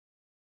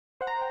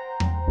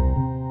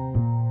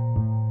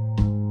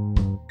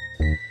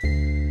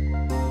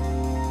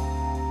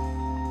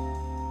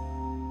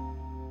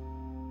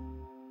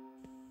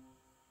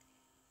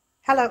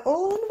Hello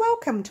all and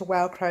welcome to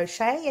Well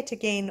Crochet yet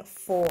again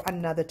for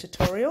another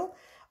tutorial.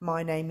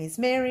 My name is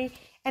Mary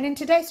and in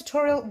today's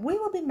tutorial we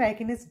will be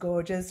making this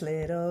gorgeous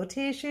little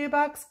tissue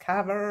box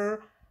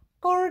cover.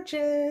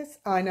 Gorgeous,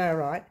 I know,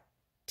 right?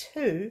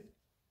 Too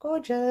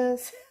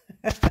gorgeous.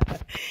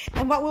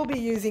 And what we'll be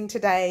using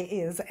today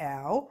is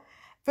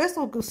first of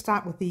all we'll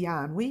start with the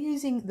yarn. We're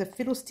using the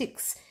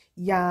Fiddlesticks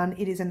yarn.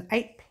 It is an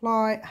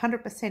 8-ply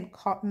 100%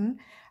 cotton,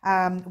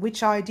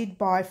 which I did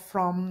buy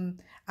from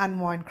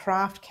Unwind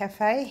Craft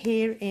Cafe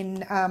here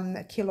in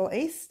Kilo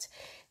East.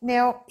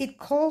 Now it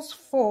calls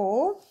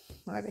for,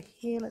 over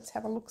here, let's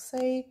have a look,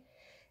 see,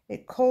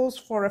 it calls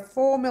for a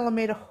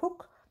 4mm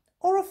hook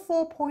or a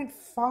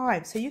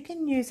 4.5, so you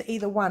can use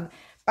either one,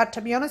 but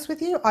to be honest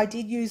with you, I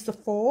did use the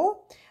 4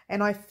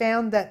 and I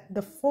found that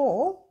the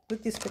 4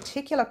 with this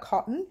particular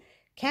cotton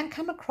can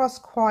come across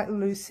quite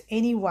loose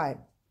anyway.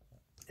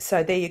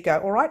 So there you go.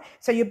 All right,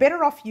 so you're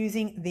better off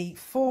using the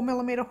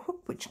 4mm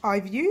hook, which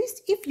I've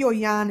used. If your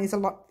yarn is a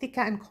lot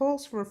thicker and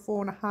calls for a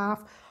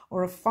 4.5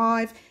 or a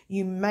 5,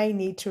 you may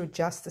need to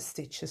adjust the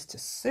stitches to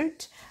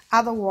suit.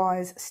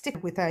 Otherwise,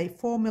 stick with a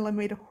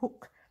 4mm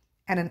hook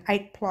and an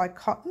 8-ply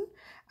cotton,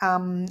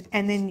 and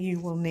then you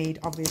will need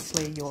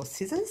obviously your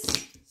scissors.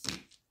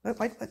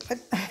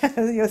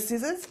 Your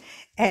scissors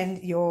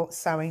and your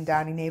sewing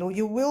darning needle.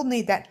 You will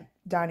need that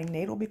darning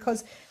needle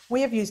because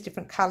we have used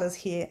different colors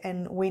here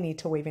and we need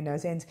to weave in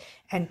those ends.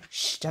 And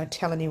shh, don't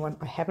tell anyone,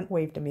 I haven't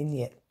weaved them in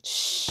yet.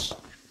 Shh,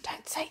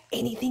 don't say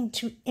anything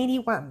to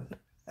anyone.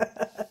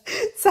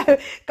 So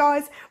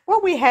guys,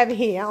 what we have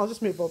here, I'll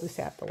just move all this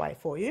out the way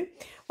for you.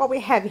 What we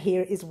have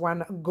here is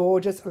one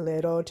gorgeous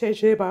little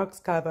tissue box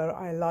cover.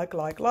 I like,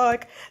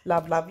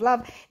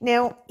 love.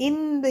 Now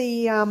in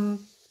the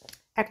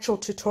actual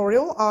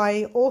tutorial,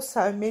 I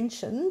also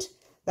mentioned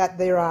that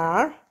there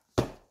are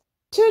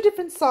 2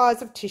 different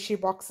sizes of tissue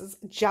boxes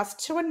just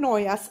to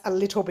annoy us a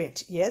little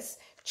bit. Yes,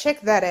 check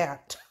that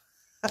out.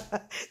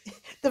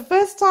 The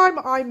first time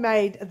I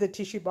made the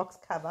tissue box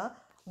cover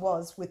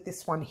was with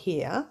this one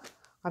here.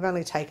 I've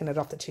only taken it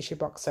off the tissue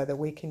box so that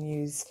we can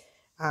use,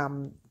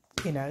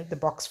 you know, the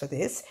box for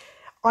this.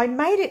 I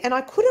made it and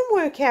I couldn't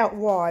work out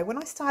why. When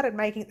I started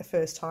making it the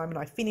first time and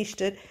I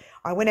finished it,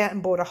 I went out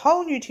and bought a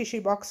whole new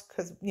tissue box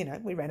because, you know,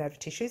 we ran out of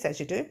tissues,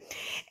 as you do.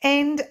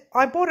 And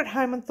I brought it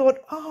home and thought,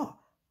 oh,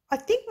 I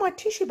think my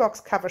tissue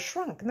box cover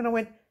shrunk. And then I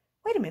went,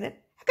 wait a minute,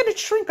 how can it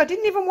shrink? I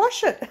didn't even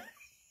wash it.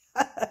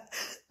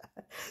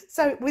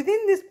 So within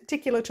this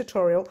particular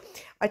tutorial,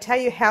 I tell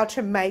you how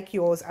to make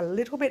yours a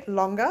little bit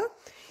longer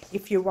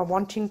if you are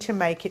wanting to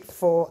make it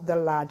for the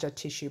larger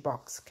tissue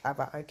box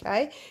cover,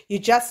 okay? You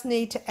just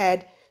need to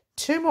add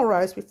 2 more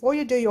rows before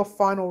you do your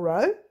final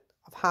row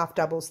of half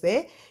doubles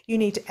there. You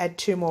need to add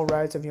 2 more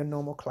rows of your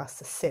normal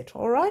cluster set,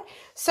 all right?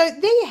 So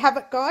there you have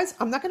it, guys.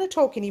 I'm not going to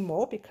talk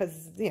anymore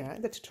because, you know,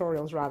 the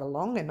tutorial is rather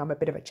long and I'm a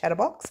bit of a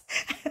chatterbox.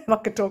 I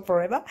could talk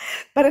forever.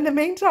 But in the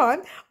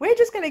meantime, we're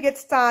just going to get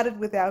started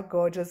with our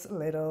gorgeous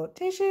little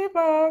tissue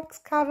box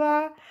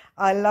cover.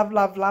 I love.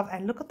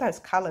 And look at those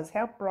colours.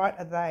 How bright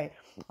are they?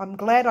 I'm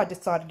glad I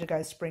decided to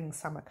go spring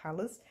summer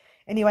colours.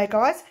 Anyway,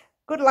 guys,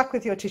 good luck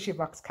with your tissue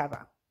box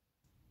cover.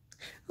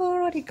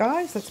 Alrighty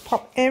guys, let's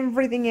pop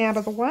everything out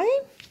of the way.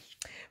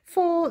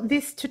 For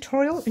this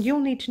tutorial,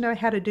 you'll need to know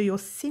how to do your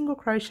single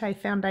crochet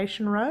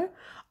foundation row.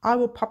 I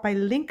will pop a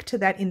link to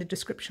that in the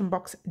description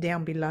box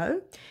down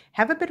below.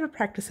 Have a bit of a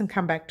practice and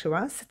come back to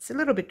us. It's a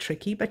little bit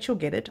tricky, but you'll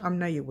get it. I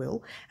know you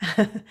will.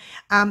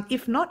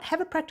 If not, have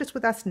a practice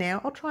with us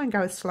now. I'll try and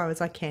go as slow as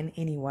I can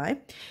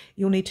anyway.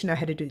 You'll need to know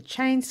how to do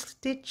chain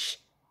stitch,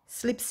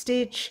 slip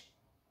stitch,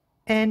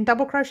 and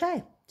double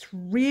crochet. It's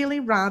really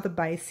rather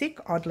basic,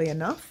 oddly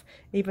enough,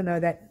 even though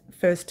that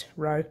first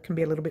row can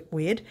be a little bit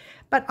weird,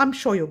 but I'm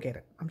sure you'll get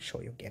it. I'm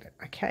sure you'll get it,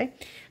 okay?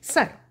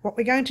 So what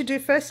we're going to do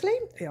firstly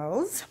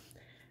is,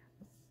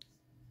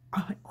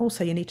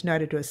 also you need to know how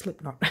to do a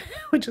slip knot,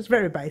 which is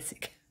very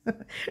basic.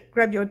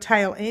 Grab your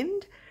tail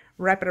end,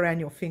 wrap it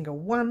around your finger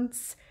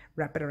once,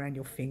 wrap it around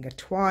your finger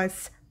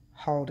twice,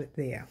 hold it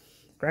there.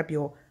 Grab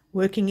your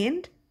working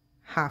end,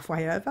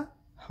 halfway over,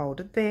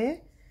 hold it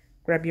there,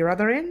 grab your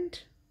other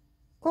end,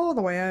 all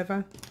the way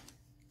over,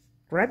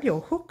 grab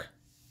your hook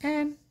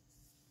and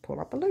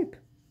pull up a loop.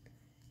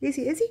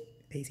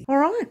 Easy. All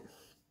right,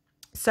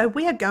 so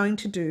we are going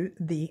to do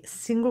the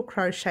single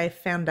crochet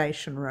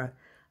foundation row.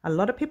 A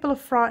lot of people are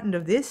frightened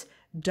of this.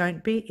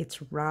 Don't be,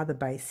 it's rather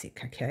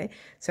basic, okay?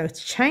 So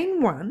it's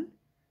chain 1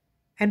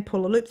 and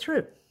pull a loop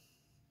through.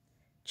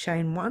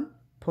 Chain 1,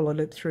 pull a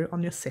loop through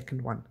on your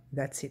second one.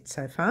 That's it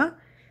so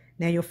far.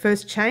 Now your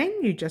first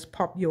chain, you just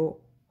pop your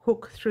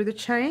hook through the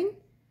chain,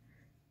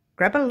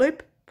 grab a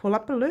loop, pull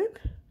up a loop,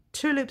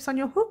 2 loops on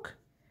your hook,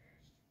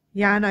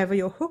 yarn over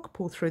your hook,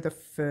 pull through the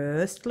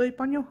first loop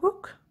on your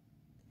hook,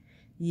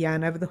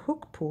 yarn over the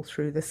hook, pull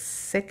through the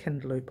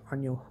second loop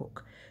on your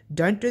hook.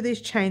 Don't do these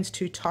chains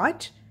too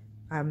tight,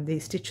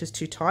 these stitches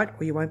too tight,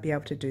 or you won't be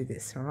able to do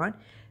this, all right?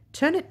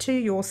 Turn it to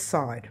your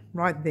side,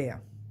 right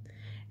there.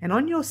 And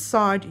on your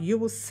side, you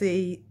will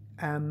see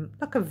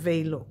like a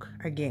V look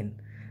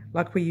again,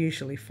 like we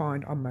usually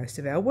find on most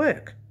of our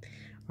work.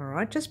 All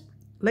right, just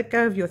let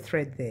go of your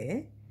thread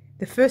there.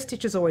 The first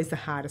stitch is always the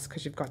hardest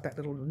because you've got that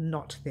little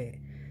knot there.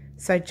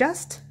 So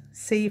just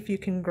see if you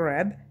can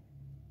grab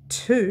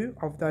 2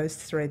 of those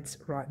threads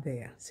right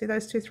there. See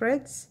those 2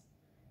 threads?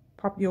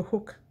 Pop your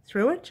hook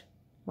through it,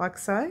 like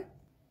so.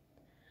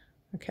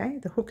 Okay,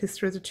 the hook is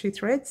through the 2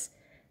 threads.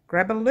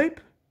 Grab a loop,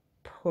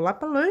 pull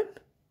up a loop,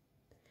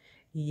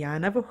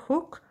 yarn over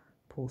hook,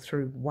 pull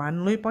through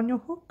 1 loop on your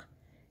hook,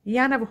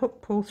 yarn over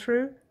hook, pull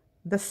through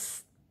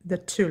the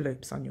 2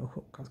 loops on your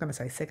hook. I was going to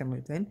say second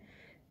loop then.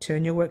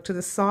 Turn your work to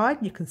the side.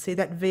 You can see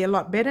that V a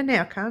lot better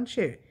now, can't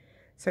you?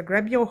 So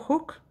grab your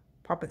hook,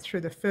 pop it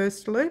through the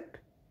first loop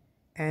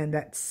and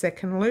that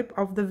second loop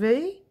of the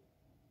V,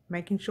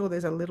 making sure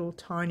there's a little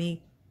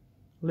tiny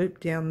loop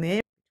down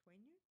there.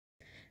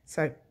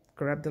 So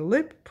grab the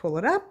loop, pull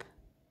it up,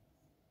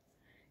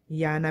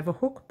 yarn over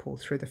hook, pull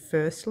through the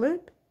first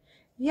loop,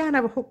 yarn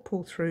over hook,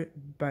 pull through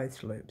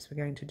both loops. We're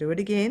going to do it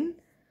again.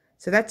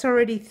 So that's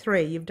already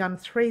 3. You've done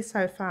 3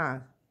 so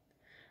far.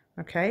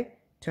 Okay,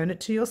 turn it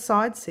to your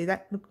side. See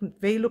that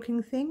V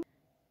looking thing?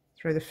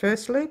 Through the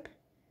first loop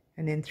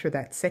and then through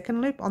that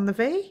second loop on the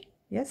V.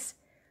 Yes.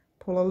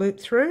 Pull a loop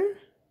through.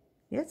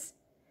 Yes.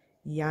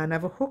 Yarn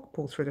over hook,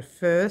 pull through the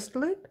first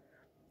loop.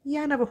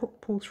 Yarn over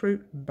hook, pull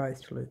through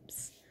both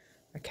loops.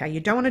 Okay, you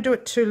don't want to do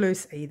it too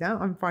loose either.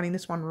 I'm finding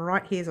this one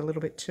right here is a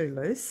little bit too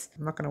loose.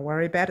 I'm not going to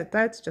worry about it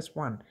though, it's just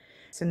 1.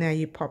 So now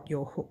you pop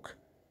your hook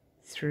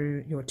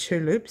through your 2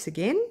 loops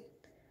again,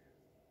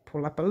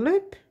 pull up a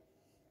loop,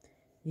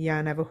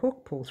 yarn over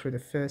hook, pull through the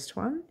first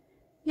one,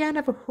 yarn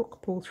over hook,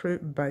 pull through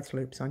both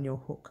loops on your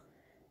hook.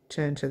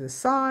 Turn to the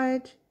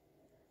side,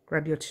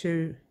 grab your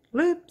 2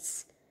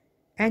 loops,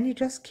 and you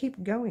just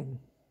keep going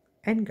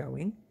and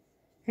going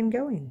and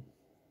going.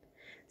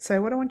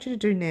 So what I want you to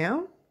do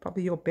now,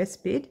 probably your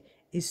best bit,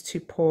 is to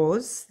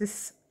pause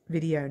this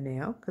video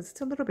now because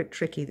it's a little bit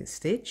tricky, this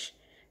stitch,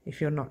 if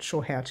you're not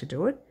sure how to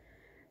do it,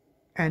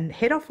 and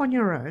head off on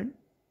your own.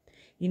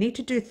 You need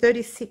to do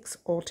 36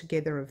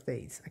 altogether of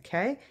these,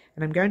 okay?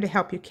 And I'm going to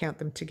help you count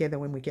them together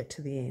when we get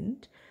to the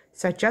end.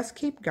 So just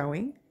keep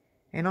going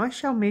and I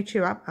shall meet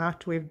you up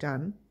after we've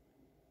done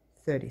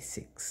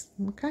 36,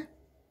 okay?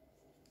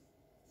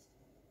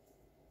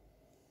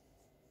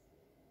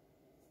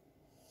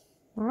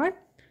 All right,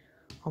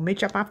 I'll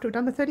meet you up after we've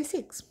done the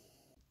 36.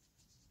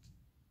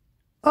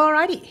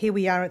 Alrighty, here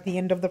we are at the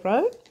end of the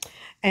row.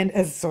 And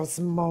it's so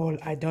small,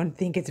 I don't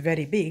think it's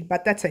very big,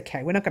 but that's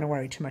okay. We're not going to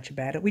worry too much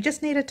about it. We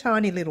just need a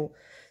tiny little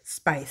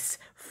space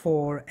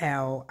for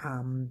our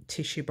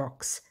tissue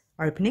box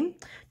opening.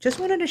 Just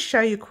wanted to show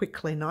you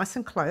quickly, nice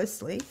and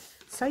closely,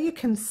 so you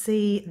can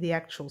see the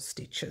actual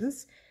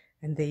stitches.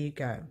 And there you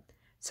go.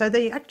 So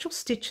the actual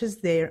stitches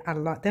there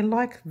are they're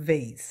like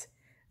V's.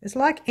 It's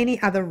like any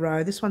other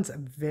row. This one's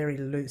very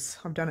loose.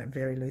 I've done it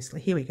very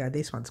loosely. Here we go.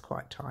 This one's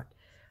quite tight.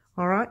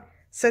 All right.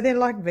 So they're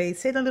like V's.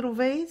 See the little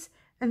V's?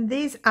 And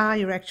these are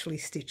your actually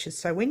stitches.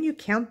 So when you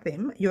count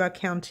them, you are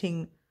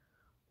counting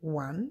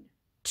 1,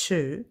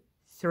 2,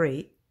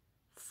 3,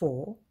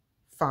 4,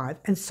 5,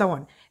 and so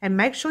on. And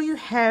make sure you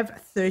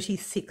have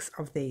 36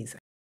 of these.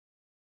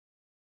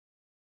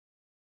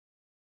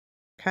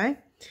 Okay.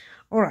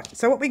 All right.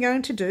 So what we're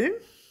going to do,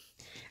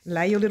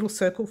 lay your little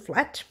circle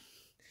flat,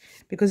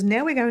 because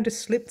now we're going to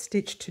slip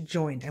stitch to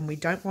join, and we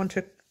don't want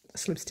to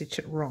slip stitch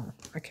it wrong.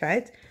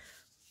 Okay.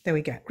 There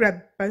we go.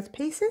 Grab both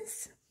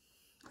pieces.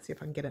 See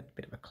if I can get a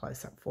bit of a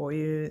close-up for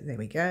you. There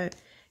we go.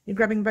 You're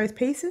grabbing both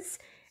pieces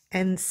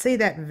and see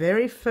that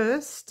very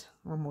first,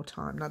 one more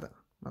time, another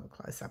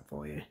close-up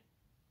for you.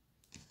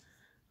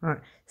 All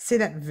right, see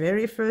that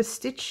very first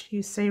stitch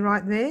you see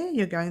right there?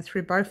 You're going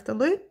through both the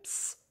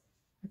loops,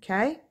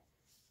 okay?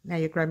 Now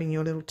you're grabbing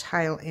your little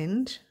tail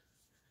end,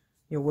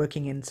 your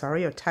working end,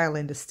 sorry, your tail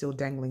end is still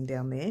dangling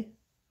down there,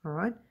 all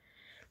right?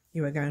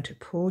 You are going to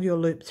pull your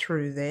loop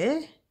through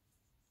there.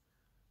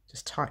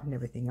 Just tighten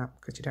everything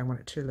up because you don't want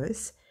it too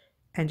loose,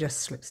 and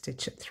just slip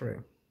stitch it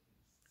through.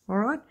 All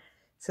right,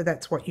 so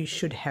that's what you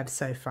should have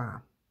so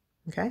far.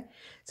 Okay,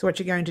 so what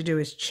you're going to do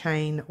is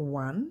chain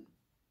 1,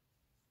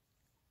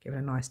 give it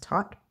a nice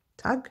tight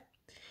tug,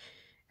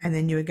 and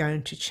then you're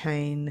going to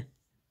chain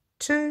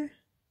 2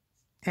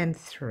 and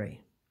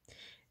 3.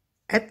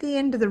 At the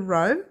end of the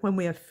row, when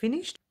we are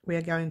finished, we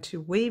are going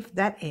to weave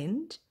that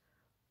end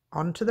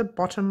onto the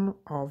bottom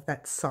of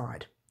that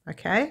side.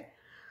 Okay.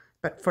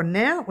 But for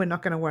now, we're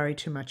not going to worry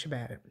too much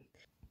about it.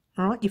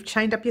 All right, you've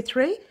chained up your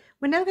 3.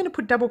 We're now going to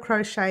put double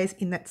crochets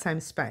in that same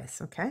space,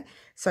 okay?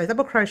 So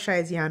double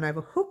crochets, yarn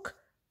over hook,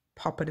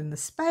 pop it in the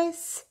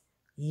space,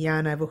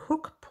 yarn over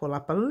hook, pull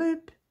up a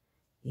loop,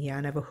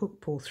 yarn over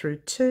hook, pull through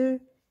 2,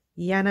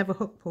 yarn over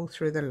hook, pull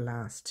through the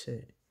last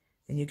 2.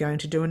 Then you're going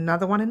to do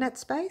another one in that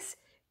space,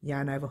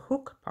 yarn over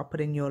hook, pop it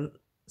in your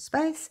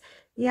space,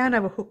 yarn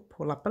over hook,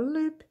 pull up a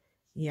loop,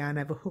 yarn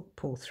over hook,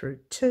 pull through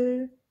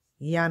 2,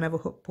 yarn over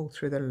hook, pull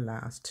through the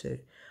last 2.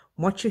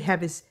 What you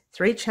have is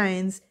 3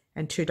 chains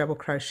and 2 double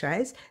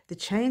crochets. The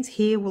chains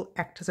here will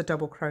act as a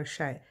double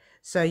crochet.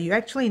 So you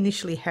actually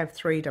initially have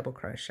 3 double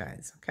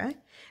crochets, okay?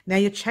 Now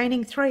you're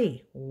chaining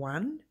 3.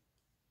 1,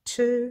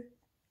 2,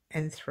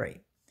 and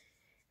 3.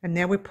 And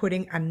now we're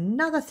putting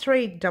another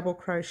 3 double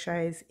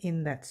crochets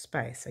in that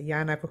space. So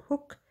yarn over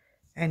hook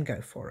and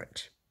go for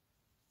it.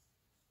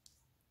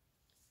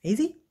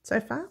 Easy so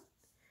far?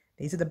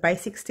 These are the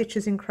basic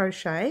stitches in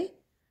crochet.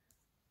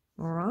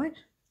 All right.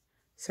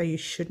 So you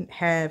shouldn't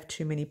have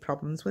too many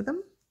problems with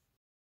them.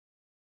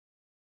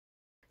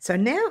 So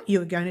now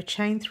you're going to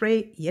chain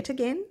 3 yet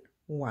again.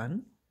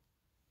 1,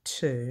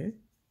 2,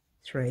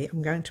 3.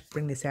 I'm going to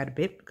bring this out a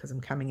bit because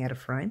I'm coming out of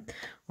frame.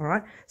 All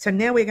right. So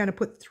now we're going to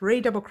put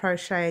 3 double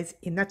crochets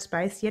in that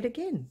space yet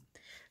again.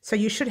 So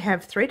you should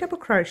have 3 double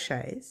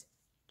crochets,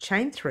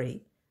 chain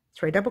 3,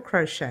 3 double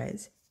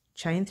crochets,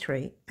 chain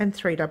 3, and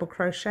 3 double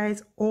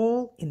crochets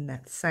all in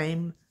that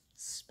same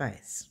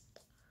space.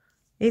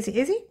 Easy,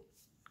 easy.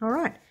 All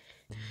right.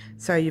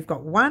 So you've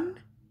got 1,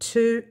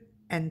 2,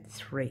 and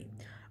 3.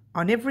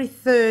 On every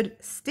third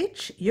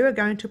stitch, you're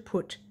going to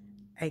put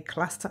a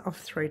cluster of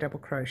 3 double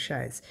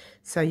crochets.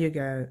 So you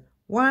go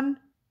 1,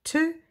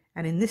 2,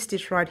 and in this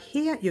stitch right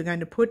here, you're going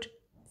to put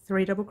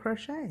 3 double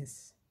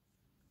crochets.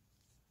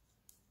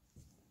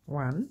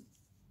 1,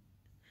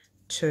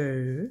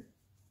 2,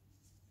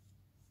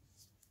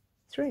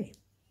 3.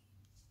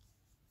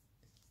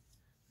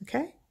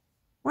 Okay,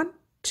 1,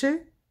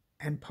 2,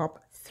 and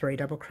pop 3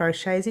 double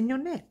crochets in your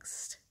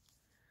next.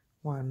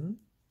 1,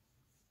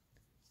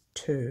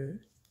 2,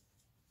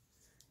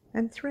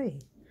 and 3.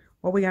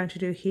 What we're going to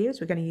do here is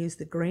we're going to use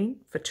the green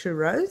for 2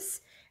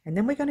 rows, and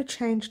then we're going to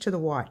change to the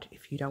white.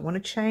 If you don't want to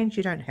change,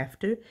 you don't have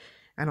to,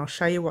 and I'll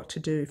show you what to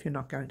do if you're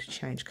not going to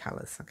change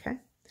colours, okay?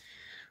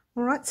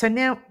 All right, so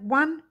now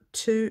 1,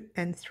 2,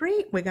 and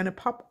 3, we're going to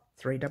pop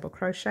 3 double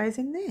crochets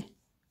in there.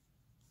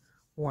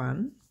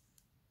 1,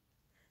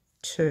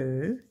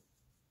 2,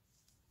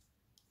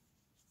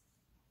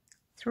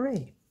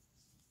 3.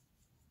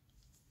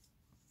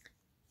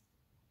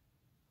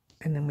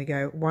 And then we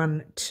go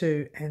 1,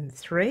 2, and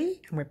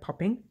 3, and we're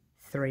popping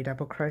 3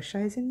 double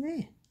crochets in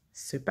there.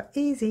 Super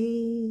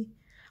easy.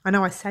 I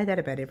know I say that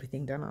about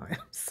everything, don't I? I'm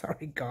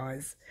sorry,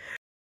 guys.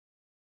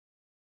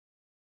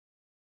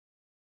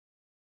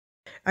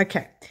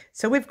 Okay,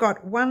 so we've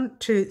got 1,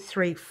 2,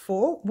 3,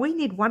 4. We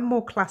need one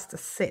more cluster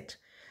set.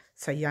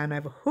 So yarn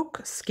over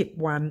hook, skip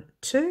 1,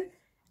 2,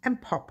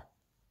 and pop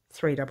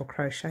 3 double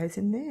crochets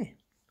in there.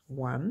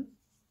 1,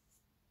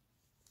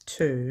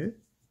 2,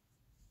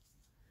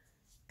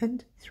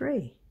 and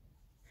 3.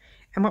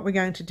 And what we're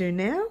going to do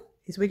now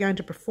is we're going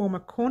to perform a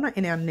corner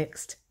in our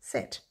next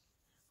set.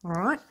 All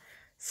right,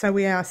 so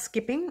we are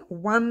skipping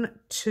 1,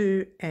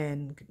 2,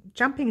 and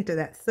jumping into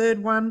that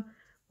third one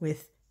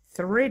with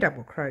 3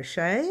 double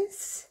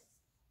crochets.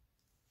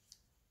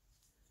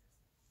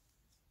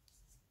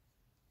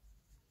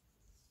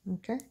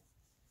 Okay,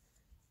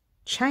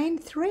 chain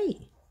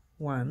 3,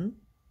 1,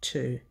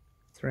 2,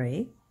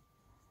 3,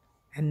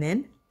 and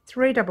then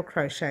 3 double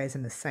crochets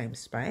in the same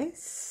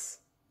space.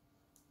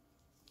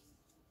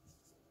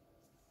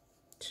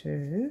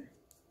 2,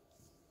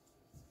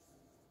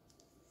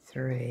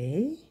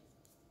 3,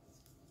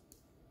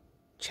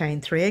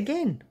 chain 3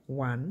 again,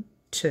 1,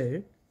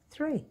 2,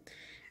 3,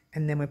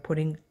 and then we're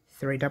putting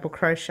 3 double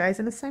crochets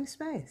in the same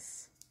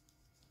space.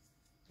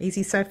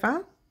 Easy so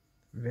far?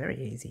 Very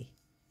easy.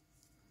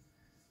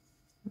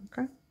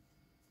 Okay.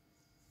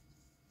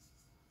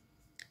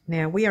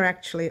 Now we are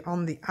actually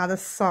on the other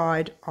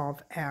side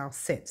of our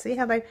set. See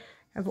how they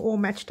have all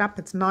matched up?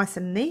 It's nice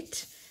and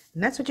neat,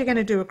 and that's what you're going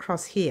to do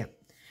across here.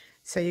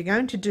 So you're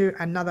going to do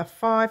another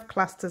 5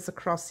 clusters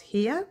across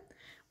here.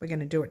 We're going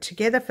to do it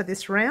together for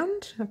this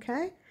round,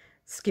 okay?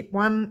 Skip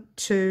 1,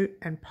 2,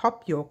 and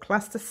pop your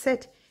cluster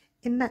set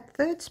in that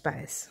third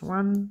space.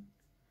 1,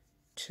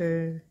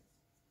 2,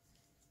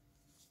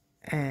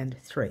 and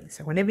 3.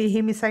 So whenever you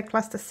hear me say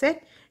cluster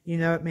set, you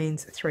know it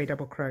means 3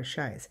 double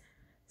crochets.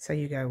 So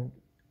you go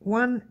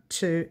 1,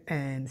 2,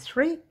 and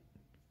 3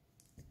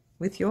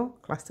 with your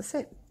cluster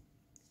set.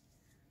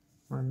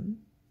 1,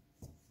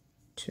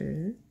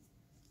 2,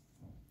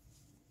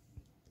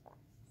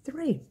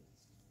 3.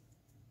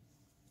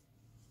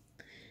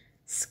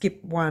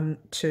 Skip 1,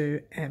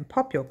 2, and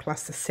pop your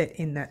cluster set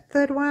in that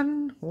third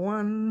one.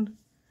 1,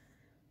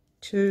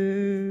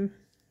 2,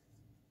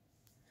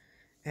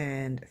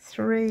 and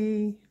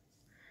 3.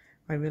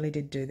 I really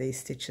did do these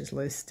stitches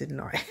loose, didn't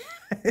I?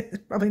 It's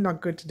probably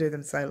not good to do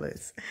them so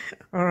loose.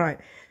 All right,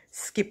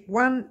 skip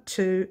 1,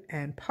 2,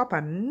 and pop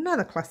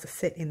another cluster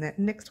set in that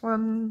next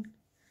one.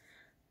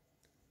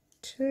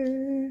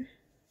 2,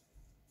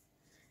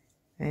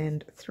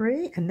 and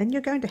 3, and then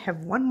you're going to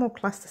have one more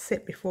cluster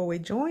set before we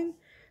join.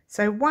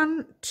 So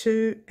 1,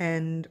 2,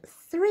 and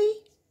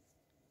 3,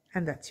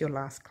 and that's your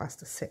last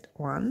cluster set.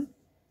 1,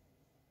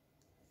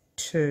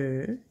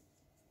 2,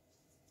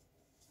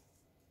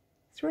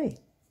 3.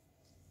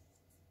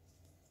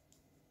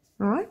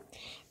 All right,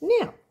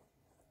 now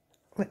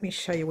let me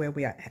show you where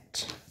we are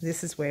at.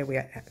 This is where we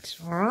are at.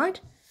 All right,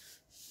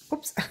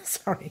 oops,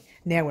 sorry,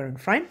 now we're in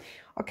frame.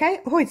 Okay,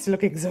 oh, it's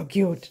looking so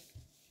cute.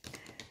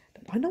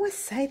 I know I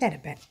say that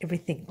about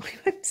everything.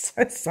 I'm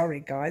so sorry,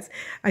 guys.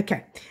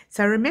 Okay,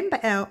 so remember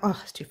our, oh,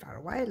 it's too far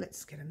away.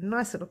 Let's get a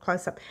nice little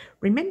close-up.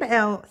 Remember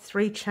our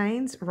 3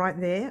 chains right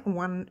there,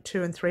 1,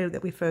 2, and 3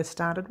 that we first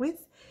started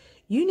with?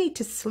 You need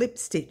to slip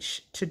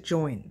stitch to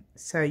join.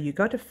 So you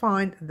got to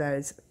find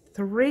those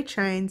 3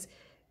 chains,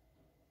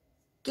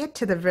 get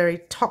to the very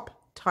top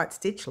tight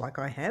stitch like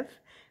I have.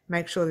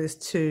 Make sure there's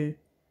 2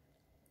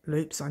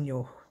 loops on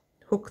your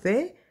hook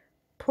there.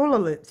 Pull a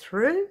loop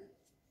through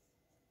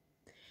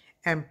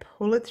and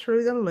pull it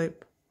through the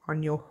loop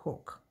on your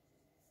hook.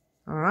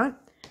 All right,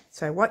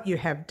 so what you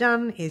have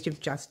done is you've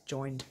just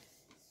joined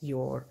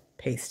your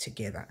piece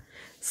together.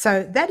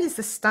 So that is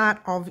the start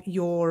of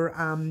your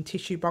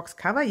tissue box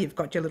cover. You've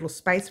got your little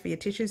space for your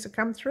tissues to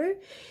come through.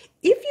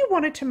 If you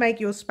wanted to make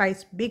your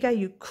space bigger,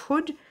 you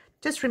could.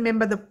 Just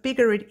remember, the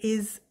bigger it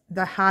is,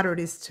 the harder it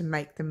is to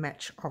make the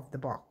match of the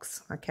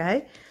box.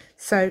 Okay,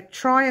 so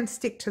try and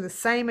stick to the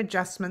same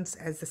adjustments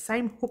as the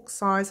same hook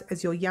size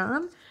as your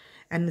yarn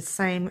and the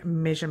same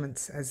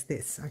measurements as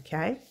this.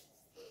 Okay,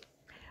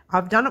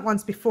 I've done it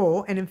once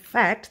before, and in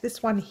fact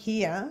this one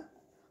here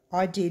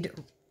I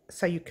did,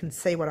 so you can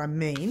see what I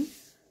mean.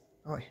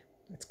 Oh,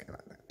 let's go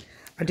like that.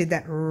 I did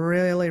that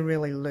really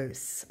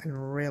loose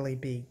and really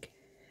big,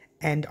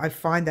 and I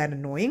find that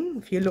annoying.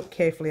 If you look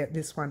carefully at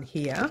this one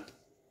here,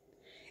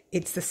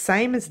 it's the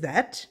same as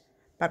that,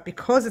 but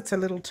because it's a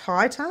little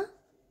tighter,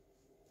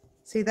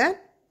 see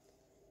that?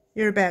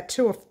 You're about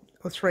 2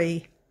 or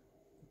 3,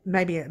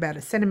 maybe about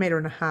 1.5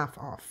 centimeters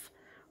off.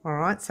 All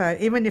right, so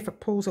even if it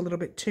pulls a little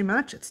bit too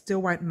much, it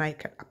still won't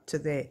make it up to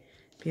there.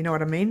 If you know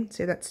what I mean?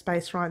 See that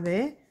space right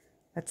there?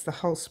 That's the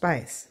whole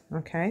space,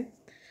 okay?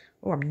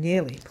 Oh, I'm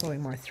nearly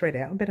pulling my thread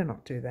out. I better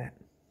not do that,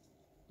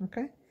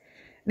 okay?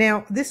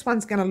 Now, this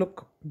one's going to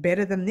look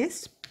better than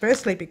this.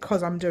 Firstly,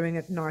 because I'm doing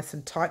it nice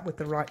and tight with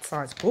the right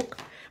size hook.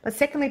 But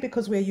secondly,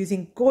 because we're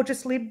using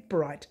gorgeously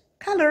bright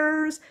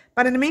colours.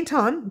 But in the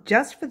meantime,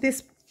 just for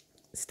this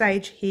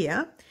stage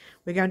here,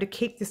 we're going to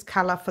keep this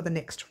colour for the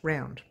next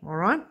round, all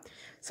right?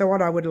 So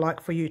what I would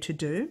like for you to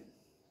do,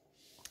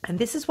 and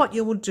this is what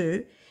you will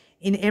do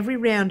in every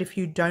round if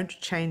you don't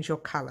change your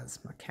colours,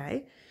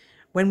 okay?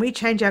 When we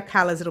change our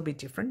colours, it'll be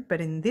different.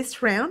 But in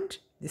this round,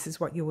 this is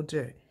what you will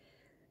do.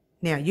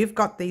 Now, you've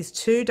got these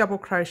 2 double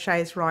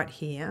crochets right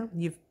here.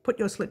 You've put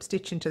your slip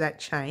stitch into that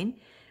chain,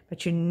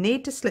 but you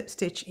need to slip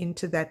stitch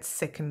into that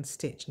second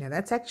stitch. Now,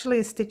 that's actually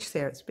a stitch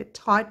there. It's a bit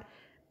tight,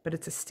 but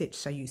it's a stitch.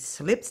 So you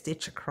slip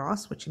stitch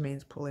across, which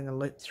means pulling a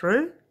loop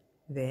through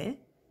there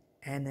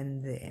and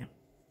then there.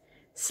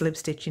 Slip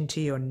stitch into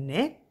your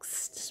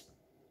next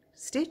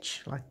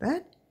stitch like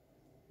that,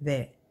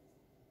 there.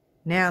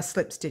 Now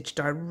slip stitch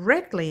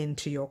directly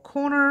into your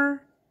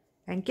corner,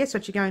 and guess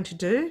what you're going to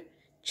do?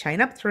 Chain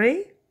up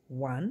 3,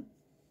 1,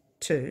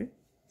 2,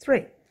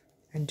 3,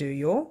 and do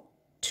your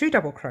 2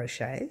 double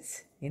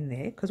crochets in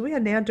there, because we are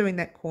now doing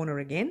that corner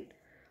again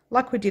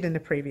like we did in the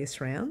previous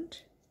round.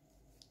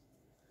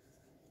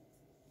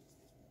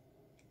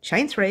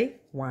 Chain 3,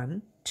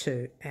 1,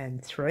 2,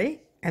 and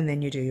 3, and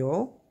then you do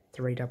your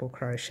 3 double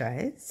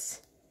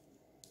crochets.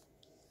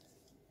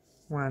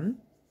 1,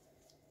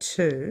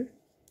 2,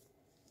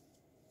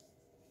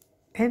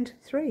 and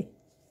 3.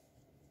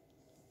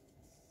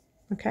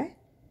 Okay,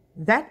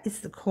 that is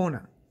the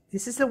corner.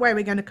 This is the way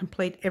we're going to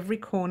complete every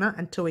corner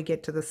until we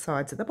get to the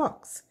sides of the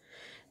box.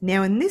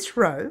 Now in this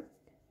row,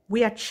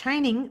 we are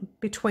chaining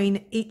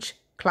between each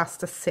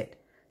cluster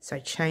set. So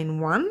chain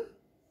 1,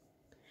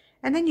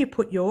 and then you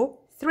put your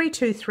 3,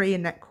 2, 3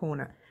 in that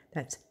corner.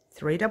 That's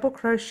 3 double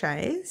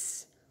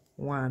crochets,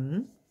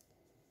 1,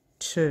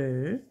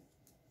 2,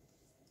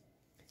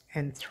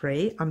 and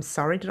 3. I'm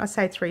sorry, did I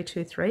say 3,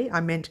 2, 3? I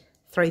meant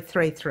 3,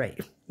 3, 3.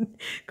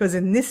 Because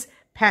in this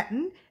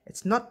pattern,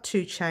 it's not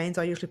 2 chains.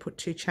 I usually put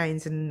 2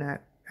 chains in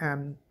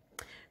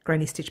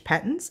granny stitch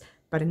patterns,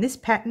 but in this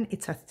pattern,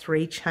 it's a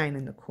 3 chain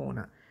in the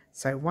corner.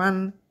 So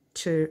 1,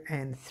 2,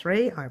 and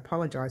 3. I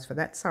apologize for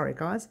that. Sorry,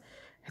 guys.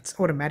 It's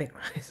automatic,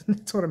 isn't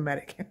it? It's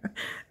automatic.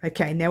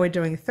 Okay, now we're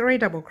doing 3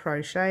 double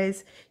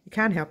crochets. You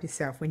can't help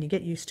yourself when you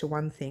get used to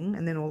one thing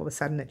and then all of a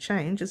sudden it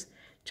changes,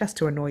 just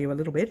to annoy you a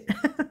little bit.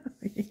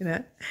 You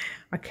know.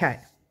 Okay,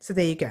 so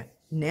there you go.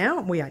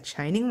 Now we are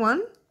chaining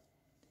 1,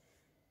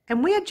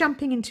 and we are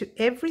jumping into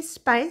every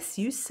space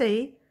you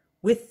see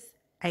with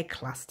a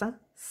cluster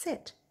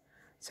set.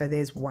 So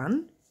there's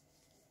 1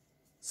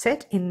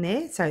 set in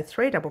there, so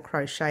 3 double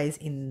crochets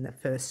in the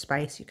first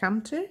space you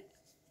come to.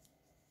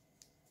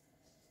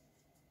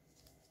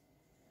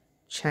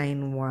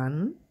 Chain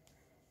 1,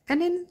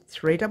 and then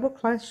 3 double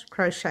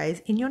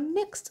crochets in your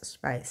next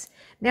space.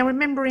 Now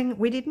remembering,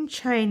 we didn't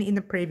chain in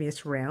the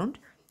previous round,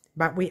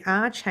 but we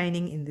are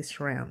chaining in this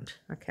round.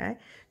 Okay,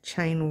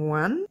 chain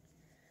 1,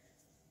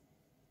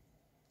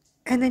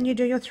 and then you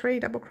do your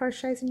 3 double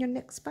crochets in your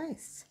next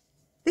space.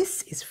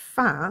 This is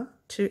far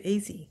too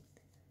easy.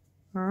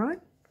 All right,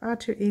 far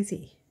too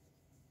easy.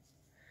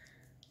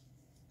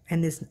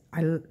 And there's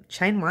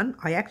chain 1.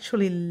 I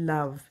actually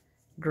love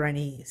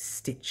granny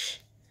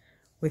stitch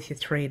with your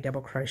 3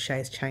 double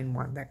crochets, chain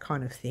 1, that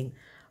kind of thing.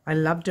 I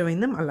love doing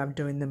them. I love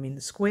doing them in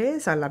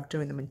squares. I love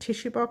doing them in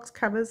tissue box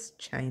covers,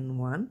 chain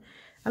 1.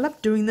 I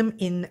love doing them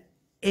in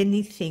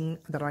anything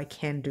that I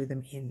can do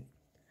them in.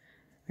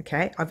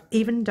 Okay, I've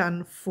even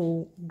done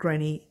full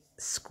granny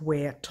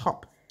square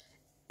top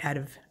out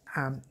of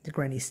the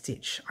granny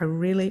stitch. I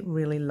really,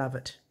 really love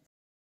it.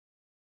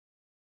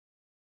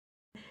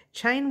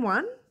 Chain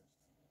 1,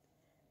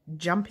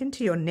 jump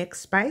into your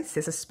next space.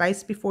 There's a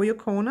space before your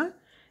corner.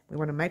 We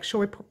want to make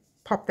sure we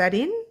pop that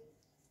in.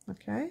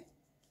 Okay,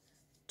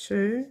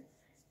 2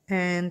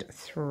 and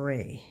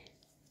 3.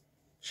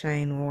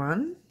 Chain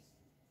 1.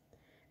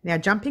 Now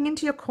jumping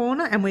into your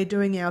corner, and we're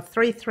doing our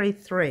 3, 3,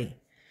 3.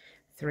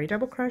 3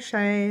 double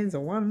crochets,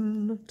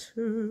 1,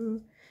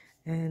 2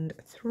 and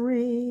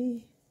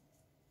 3.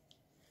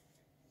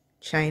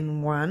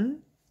 Chain 1,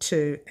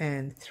 2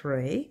 and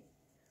 3,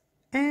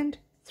 and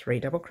 3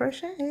 double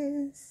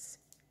crochets.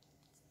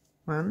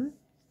 1,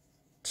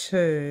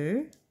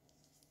 2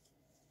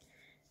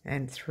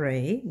 and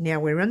 3. Now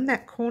we're in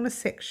that corner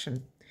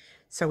section,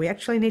 so we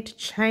actually need to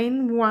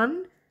chain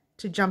 1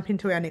 to jump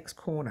into our next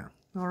corner.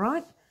 All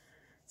right,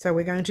 so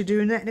we're going to do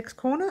in that next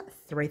corner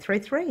 3, 3,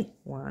 3.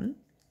 1,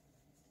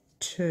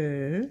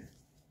 2,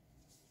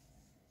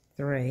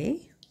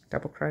 3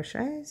 double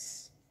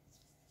crochets,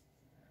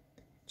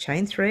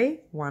 chain 3,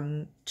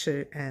 1,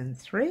 2 and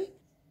 3,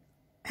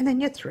 and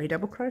then your 3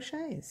 double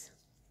crochets.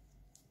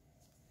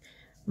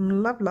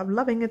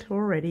 Loving it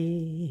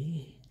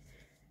already.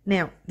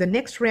 Now the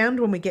next round,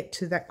 when we get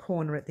to that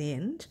corner at the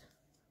end,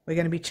 we're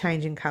going to be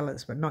changing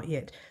colors, but not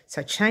yet.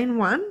 So chain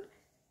 1,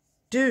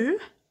 do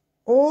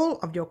all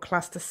of your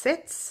cluster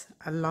sets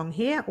along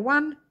here,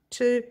 1,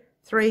 2,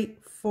 3,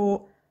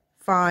 4,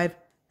 5,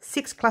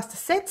 6 cluster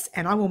sets,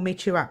 and I will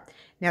meet you up.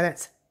 Now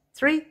that's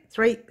 3,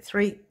 3,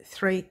 3,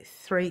 3,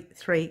 3,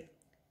 3,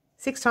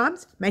 6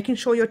 times, making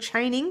sure you're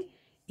chaining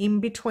in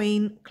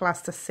between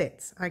cluster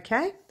sets.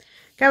 Okay,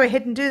 go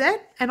ahead and do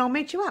that, and I'll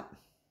meet you up.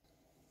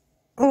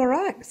 All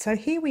right, so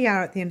here we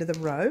are at the end of the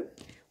row.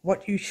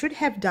 What you should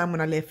have done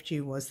when I left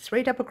you was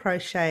 3 double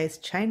crochets,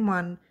 chain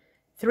 1,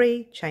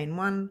 3, chain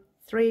 1,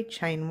 3,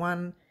 chain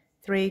 1,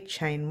 3,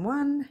 chain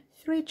 1,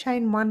 3,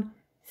 chain 1,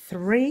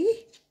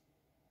 3.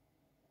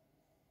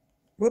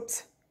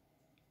 Whoops,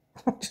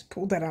 I just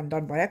pulled that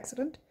undone by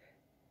accident.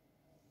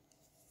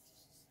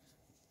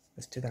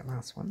 Let's do that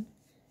last one.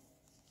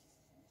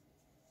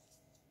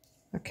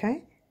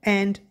 Okay,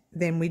 and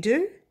then we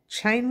do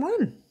chain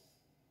 1.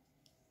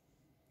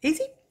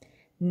 Easy.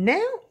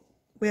 Now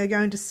we are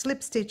going to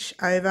slip stitch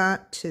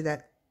over to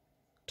that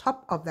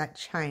top of that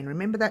chain.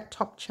 Remember that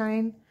top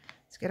chain?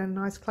 Let's get a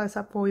nice close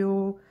up for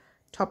your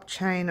top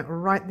chain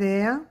right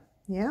there.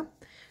 Yeah,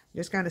 I'm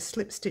just going to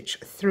slip stitch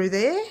through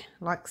there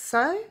like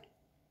so.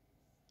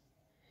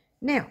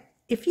 Now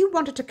if you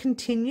wanted to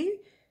continue,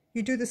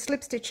 you do the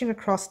slip stitching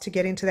across to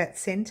get into that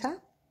center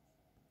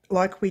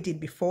like we did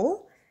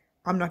before.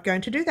 I'm not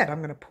going to do that. I'm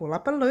going to pull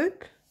up a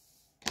loop.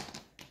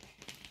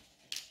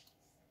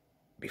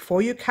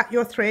 Before you cut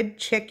your thread,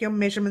 check your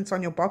measurements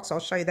on your box. I'll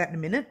show you that in a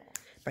minute,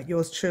 but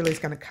yours truly is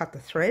going to cut the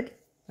thread,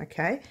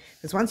 okay?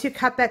 Because once you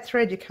cut that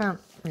thread, you can't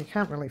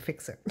really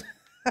fix it.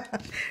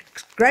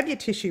 Grab your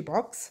tissue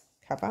box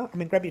cover.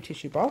 Grab your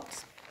tissue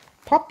box,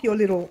 pop your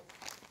little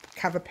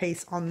cover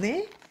piece on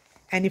there,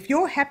 and if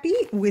you're happy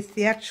with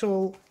the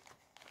actual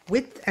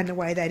width and the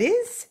way that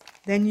is,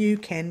 then you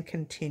can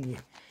continue.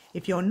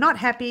 If you're not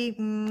happy,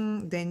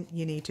 then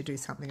you need to do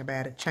something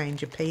about it.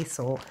 Change your piece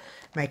or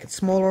make it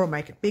smaller or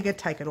make it bigger,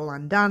 take it all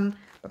undone.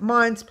 But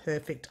mine's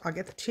perfect. I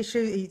get the tissue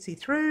easy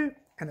through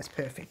and it's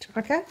perfect,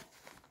 okay?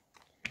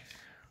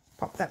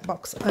 Pop that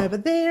box over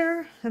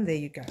there and there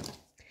you go.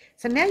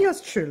 So now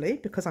yours truly,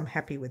 because I'm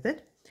happy with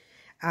it,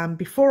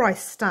 before I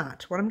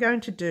start, what I'm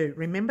going to do,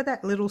 remember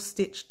that little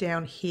stitch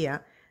down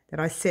here that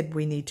I said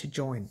we need to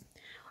join.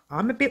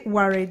 I'm a bit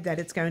worried that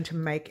it's going to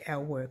make our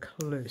work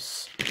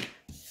loose.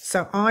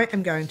 So I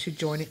am going to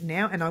join it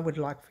now, and I would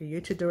like for you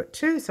to do it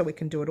too, so we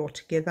can do it all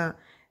together,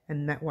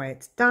 and that way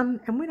it's done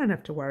and we don't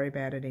have to worry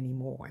about it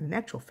anymore. In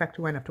actual fact,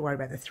 we won't have to worry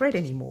about the thread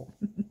anymore.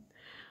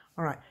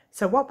 All right,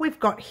 so what we've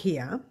got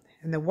here,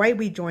 and the way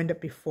we joined it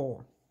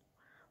before,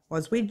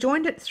 was we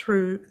joined it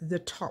through the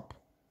top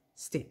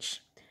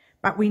stitch,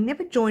 but we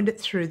never joined it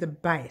through the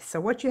base.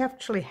 So what you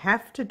actually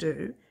have to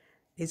do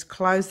is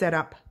close that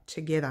up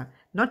together,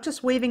 not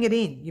just weaving it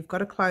in. You've got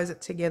to close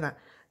it together.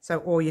 So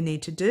all you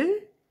need to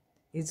do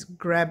is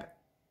grab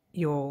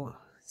your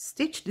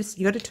stitch.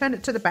 You got to turn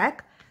it to the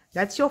back.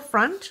 That's your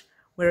front,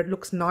 where it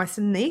looks nice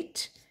and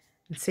neat.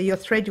 And see your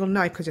thread, you'll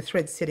know because your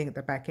thread's sitting at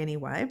the back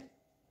anyway.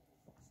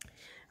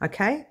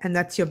 Okay, and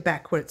that's your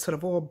back, where it's sort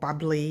of all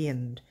bubbly,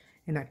 and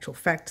in actual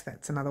fact,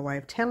 that's another way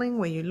of telling.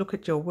 Where you look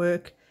at your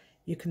work,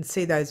 you can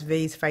see those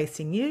V's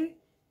facing you.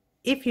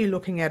 If you're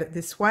looking at it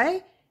this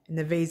way and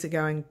the V's are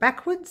going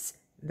backwards,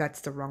 that's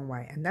the wrong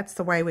way, and that's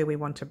the way where we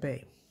want to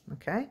be.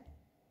 Okay,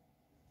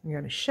 I'm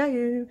going to show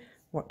you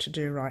what to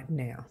do right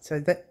now so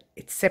that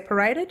it's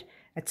separated.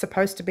 It's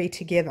supposed to be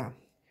together.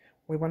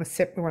 We want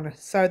to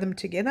sew them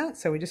together,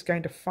 so we're just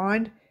going to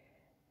find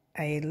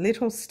a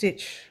little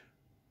stitch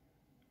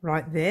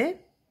right there,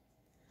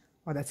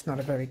 Oh, that's not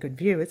a very good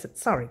view, is it?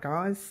 Sorry,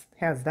 guys.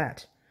 How's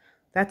that?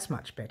 That's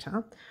much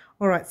better.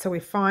 All right, so we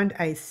find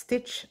a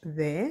stitch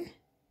there,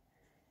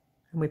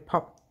 and we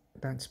pop,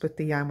 don't split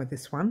the yarn with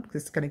this one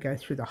because it's going to go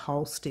through the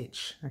whole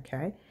stitch,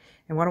 okay?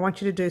 And what I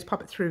want you to do is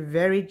pop it through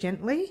very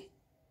gently,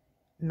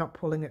 not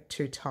pulling it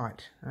too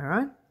tight, all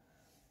right?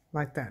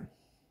 Like that.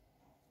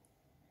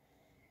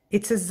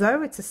 It's as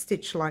though it's a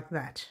stitch like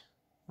that,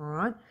 all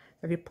right?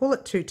 So if you pull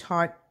it too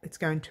tight, it's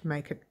going to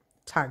make it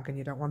tug, and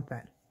you don't want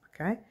that,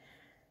 okay?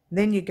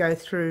 Then you go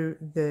through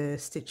the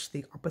stitch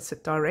the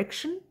opposite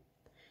direction.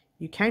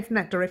 You came from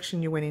that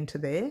direction, you went into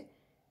there.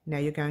 Now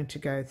you're going to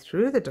go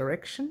through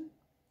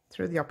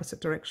the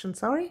opposite direction,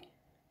 sorry,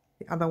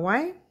 the other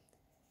way.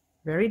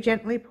 Very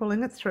gently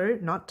pulling it through,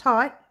 not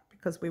tight,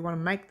 because we want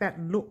to make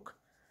that look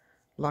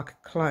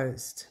like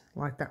closed,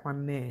 like that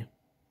one there.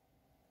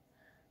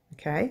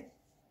 Okay.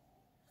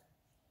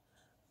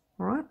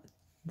 All right.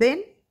 Then,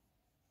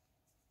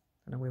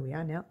 I don't know where we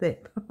are now. There.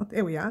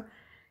 There we are.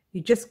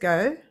 You just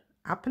go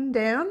up and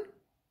down,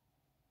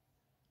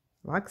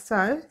 like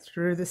so,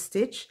 through the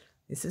stitch.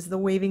 This is the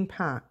weaving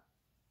part.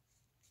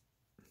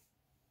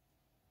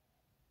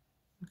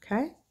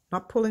 Okay.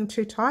 Not pulling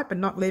too tight, but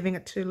not leaving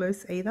it too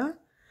loose either.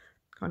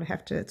 Kind of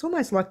have to, it's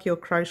almost like you're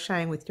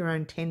crocheting with your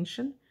own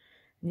tension,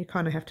 and you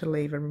kind of have to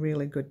leave a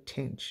really good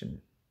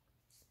tension.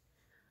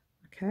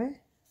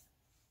 Okay.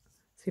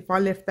 So if I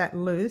left that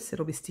loose,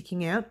 it'll be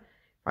sticking out.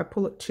 If I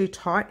pull it too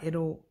tight,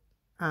 it'll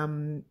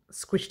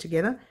squish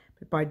together.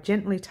 But by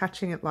gently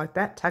touching it like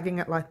that, tugging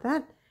it like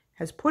that,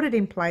 has put it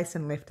in place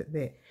and left it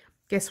there.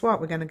 Guess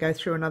what? We're going to go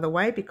through another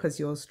way because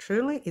yours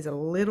truly is a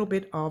little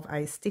bit of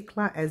a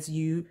stickler, as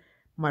you,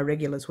 my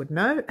regulars, would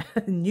know.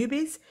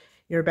 Newbies,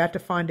 you're about to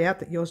find out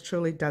that yours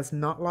truly does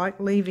not like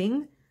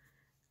leaving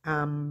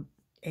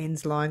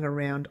ends lying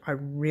around. I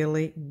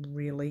really,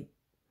 really,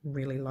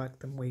 really like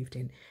them weaved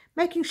in.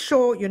 Making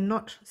sure you're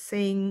not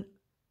seeing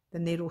the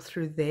needle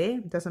through there.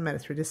 It doesn't matter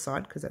through this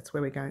side because that's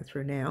where we're going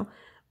through now,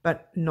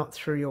 but not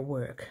through your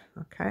work,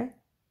 okay?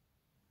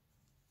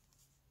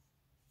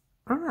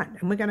 All right,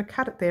 and we're going to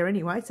cut it there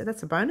anyway, so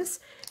that's a bonus.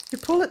 You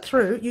pull it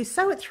through, you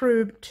sew it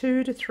through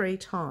 2 to 3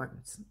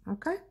 times,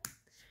 okay?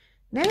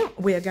 Now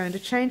we are going to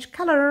change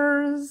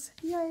colours.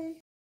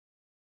 Yay!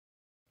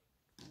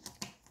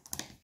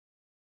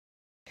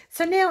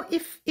 So now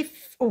if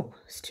oh,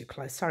 it's too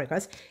close, sorry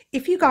guys.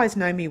 If you guys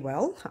know me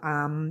well,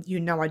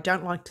 you know I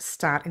don't like to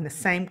start in the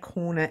same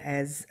corner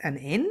as an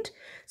end.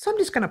 So I'm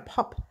just going to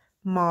pop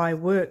my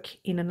work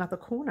in another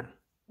corner,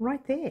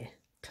 right there.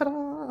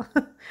 Ta-da!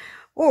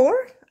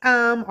 Or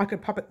I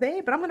could pop it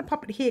there, but I'm going to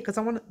pop it here because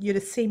I want you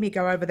to see me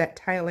go over that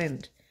tail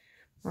end,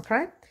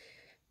 okay?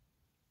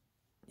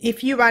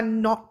 If you are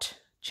not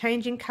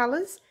changing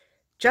colours,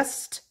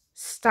 just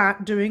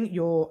start doing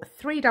your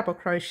 3 double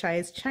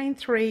crochets, chain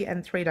 3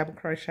 and 3 double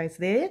crochets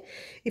there.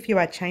 If you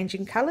are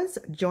changing colours,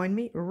 join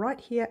me right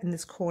here in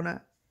this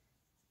corner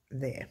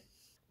there.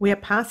 We are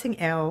passing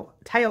our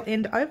tail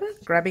end over,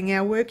 grabbing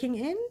our working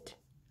end,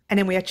 and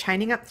then we are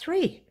chaining up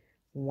 3.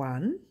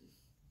 1,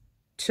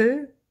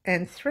 2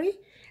 and 3,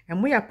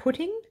 and we are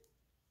putting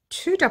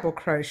 2 double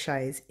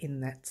crochets in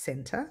that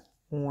centre.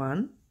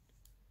 1,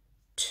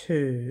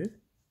 2,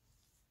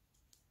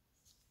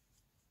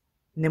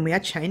 and then we are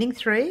chaining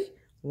 3.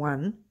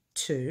 1,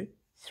 2,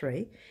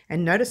 3,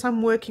 and notice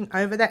I'm working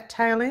over that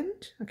tail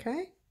end,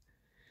 okay?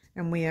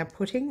 And we are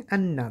putting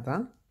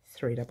another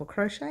 3 double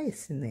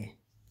crochets in there.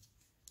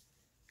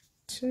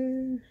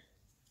 2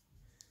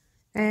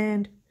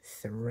 and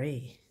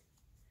 3.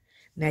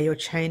 Now you're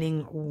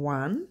chaining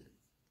 1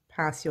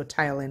 past your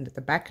tail end at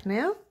the back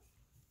now,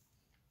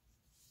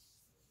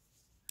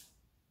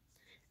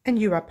 and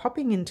you are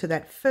popping into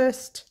that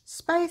first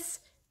space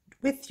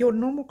with your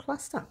normal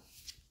cluster.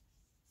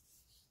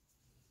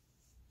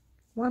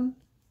 1,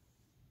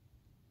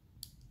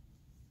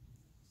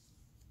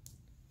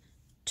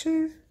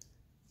 2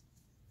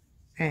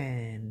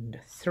 and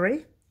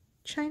 3,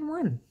 chain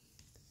 1.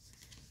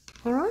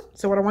 All right,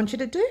 so what I want you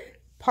to do,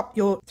 pop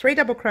your 3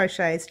 double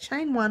crochets,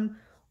 chain 1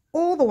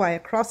 all the way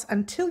across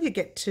until you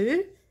get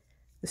to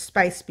the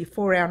space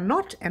before our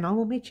knot, and I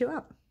will meet you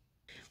up.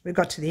 We've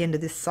got to the end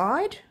of this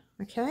side,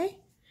 okay?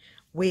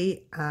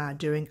 We are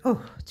doing,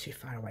 oh, too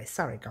far away,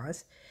 sorry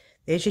guys.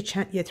 There's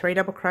your 3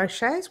 double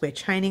crochets. We're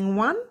chaining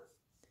 1,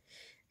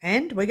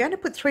 and we're going to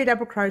put 3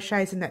 double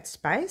crochets in that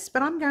space,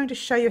 but I'm going to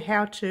show you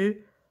how to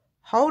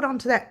hold on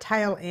to that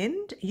tail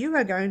end. You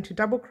are going to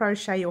double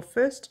crochet your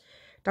first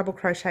double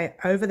crochet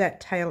over that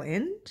tail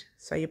end.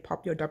 So you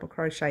pop your double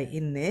crochet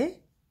in there,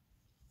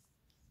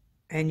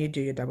 and you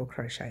do your double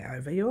crochet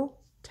over your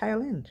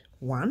tail end.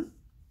 1,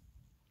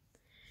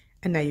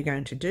 and now you're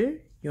going to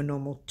do your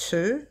normal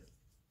 2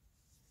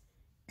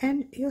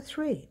 and your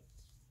 3.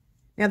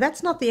 Now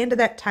that's not the end of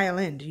that tail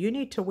end. You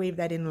need to weave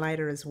that in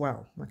later as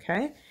well,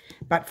 okay?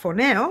 But for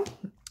now,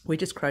 we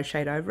just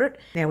crocheted over it.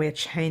 Now we are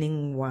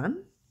chaining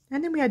 1,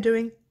 and then we are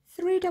doing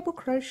 3 double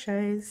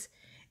crochets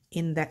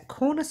in that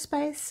corner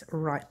space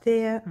right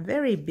there,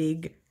 very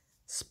big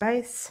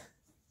space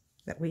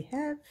that we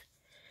have.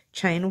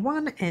 Chain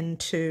 1 and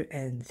 2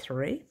 and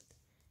 3,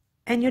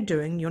 and you're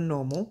doing your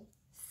normal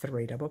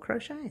 3 double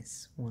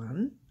crochets.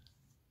 1,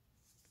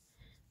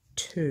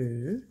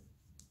 2,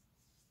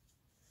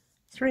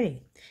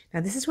 3.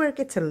 Now this is where it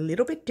gets a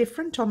little bit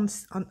different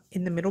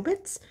in the middle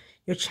bits.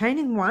 You're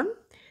chaining 1.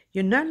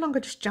 You're no longer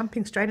just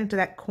jumping straight into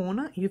that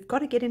corner. You've got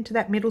to get into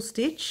that middle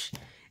stitch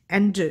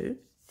and do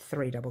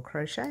 3 double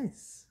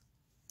crochets.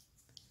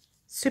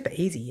 Super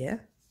easy, yeah?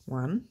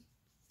 1,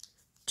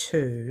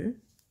 2,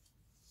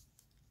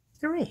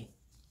 3.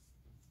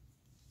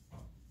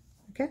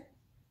 Okay,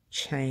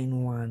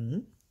 chain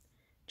 1,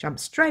 jump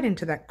straight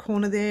into that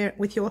corner there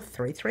with your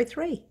 3, 3,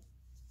 3.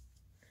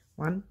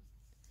 1,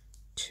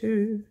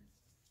 2,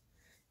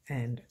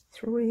 and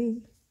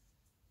 3.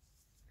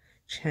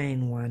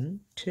 Chain 1,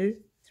 2,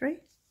 3.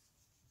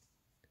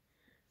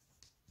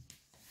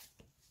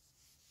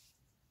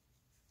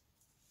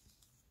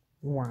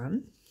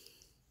 1,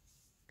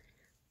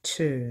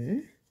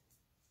 2,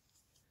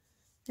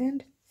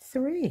 and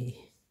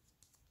 3.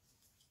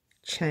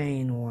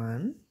 Chain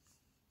 1.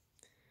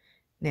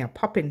 Now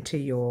pop into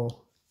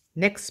your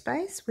next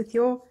space with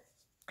your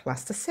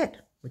cluster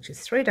set, which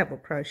is 3 double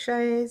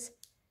crochets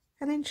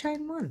and then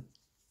chain 1.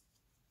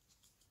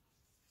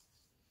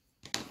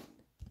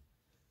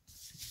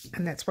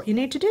 And that's what you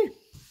need to do.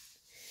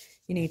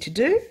 You need to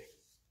do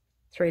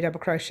 3 double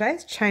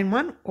crochets, chain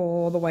 1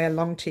 all the way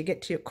along till you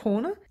get to your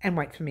corner, and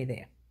wait for me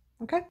there.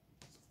 Okay?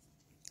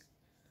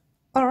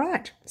 All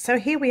right, so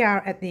here we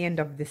are at the end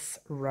of this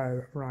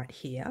row right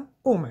here,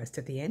 almost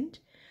at the end.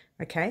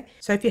 Okay,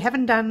 so if you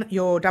haven't done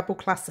your double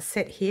cluster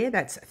set here,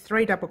 that's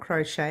 3 double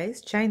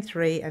crochets, chain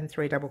 3 and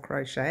 3 double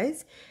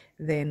crochets,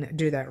 then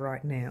do that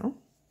right now.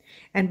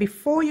 And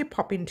before you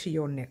pop into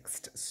your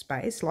next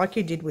space, like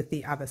you did with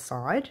the other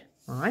side,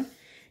 right,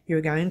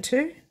 you're going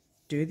to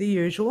do the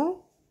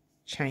usual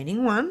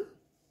chaining 1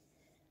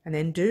 and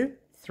then do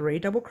 3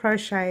 double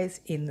crochets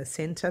in the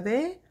center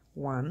there.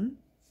 1,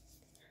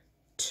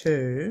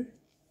 2,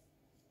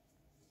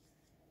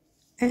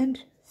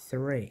 and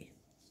 3.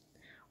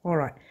 All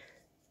right,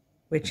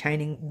 we're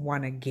chaining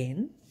 1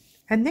 again,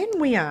 and then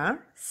we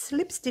are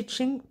slip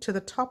stitching to the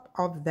top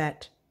of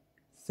that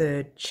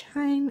 3rd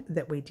chain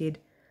that we did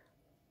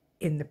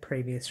in the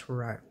previous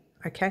row.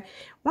 Okay,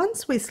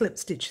 once we slip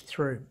stitch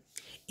through,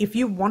 if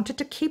you wanted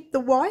to keep the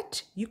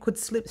white, you could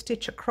slip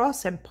stitch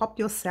across and pop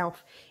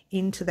yourself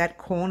into that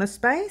corner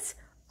space.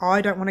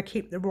 I don't want to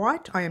keep the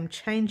white. I am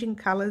changing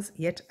colors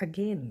yet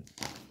again.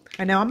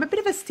 I know I'm a bit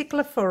of a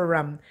stickler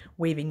for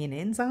weaving in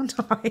ends, aren't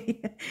I?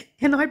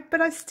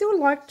 But I still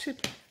like to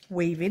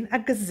weave in a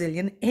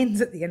gazillion ends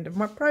at the end of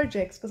my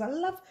projects because I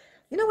love,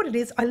 you know what it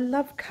is? I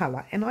love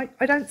colour, and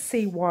I don't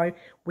see why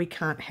we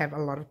can't have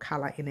a lot of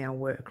colour in our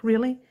work,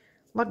 really.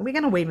 Like, we're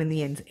going to weave in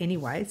the ends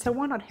anyway, so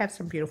why not have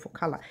some beautiful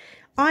colour?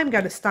 I'm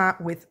going to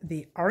start with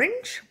the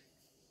orange.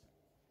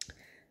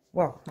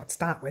 Well, not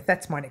start with,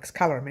 that's my next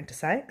colour I meant to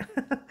say.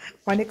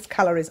 My next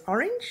colour is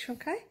orange,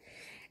 okay?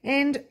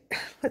 And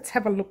let's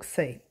have a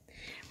look-see.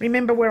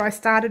 Remember where I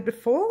started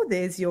before?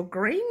 There's your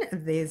green,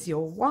 there's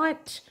your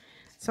white.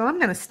 So I'm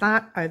going to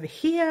start over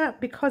here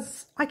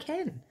because I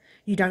can.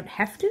 You don't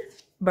have to,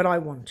 but I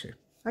want to,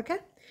 okay?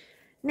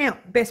 Now,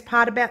 best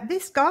part about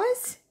this,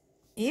 guys,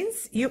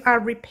 is you are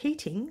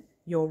repeating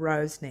your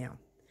rows now.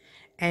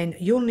 And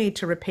you'll need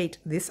to repeat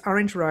this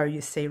orange row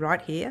you see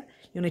right here.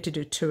 You'll need to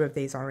do 2 of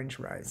these orange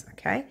rows,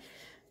 okay?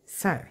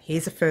 So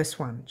here's the first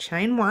one.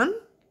 Chain 1,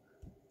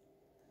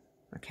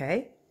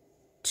 okay,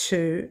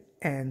 2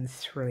 and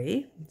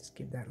 3. Just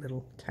give that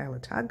little tail a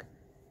tug.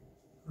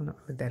 I'll not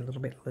leave that a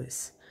little bit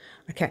loose.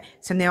 Okay,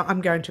 so now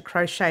I'm going to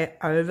crochet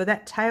over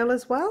that tail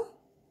as well.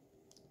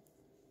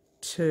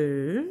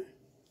 2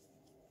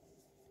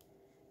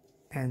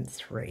 and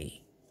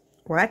 3.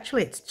 Well,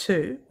 actually it's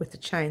 2 with the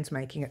chains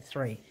making it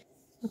 3.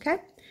 Okay,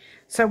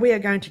 so we are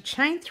going to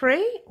chain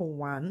 3,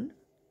 1,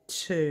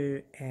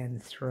 2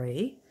 and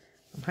 3.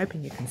 I'm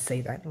hoping you can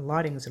see that. The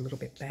lighting is a little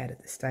bit bad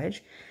at this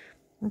stage.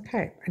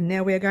 Okay, and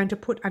now we are going to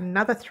put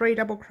another 3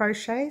 double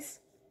crochets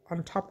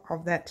on top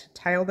of that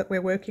tail that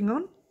we're working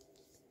on.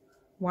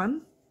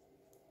 1,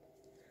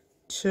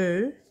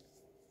 2,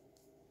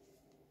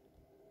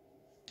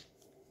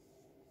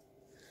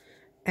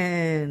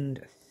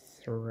 and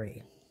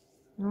 3.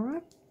 All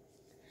right,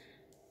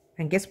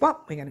 and guess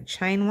what? We're going to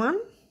chain 1.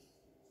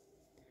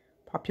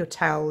 Pop your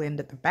tail end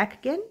at the back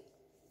again.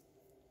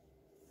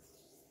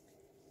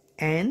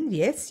 And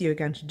yes, you're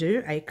going to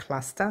do a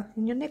cluster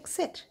in your next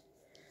set.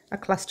 A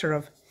cluster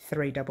of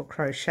 3 double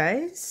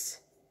crochets.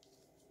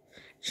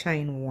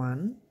 Chain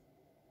 1.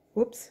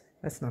 Whoops,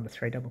 that's not a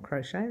 3 double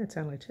crochet, that's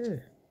only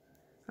 2.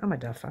 I'm a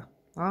duffer.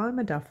 I'm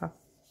a duffer.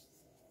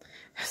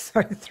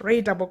 So 3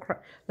 double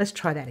crochet. Let's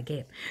try that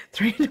again.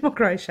 3 double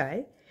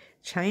crochet,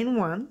 chain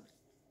 1,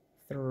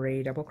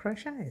 3 double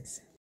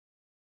crochets.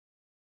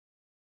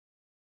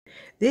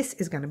 This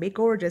is going to be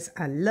gorgeous.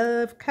 I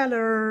love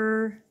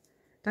colour.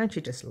 Don't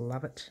you just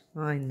love it?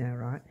 I know,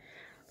 right?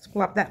 Let's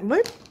pull up that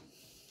loop.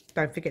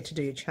 Don't forget to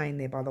do your chain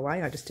there, by the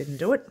way. I just didn't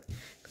do it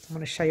because I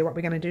want to show you what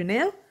we're going to do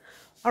now.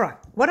 All right,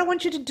 what I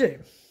want you to do,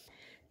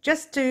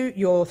 just do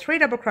your 3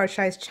 double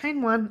crochets,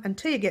 chain 1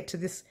 until you get to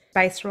this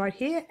space right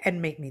here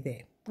and meet me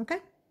there. Okay.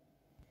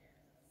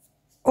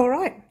 All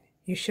right,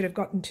 you should have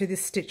gotten to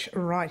this stitch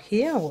right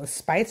here, or a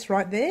space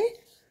right there.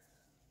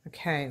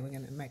 Okay, we're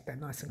going to make that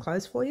nice and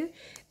close for you.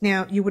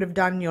 Now you would have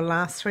done your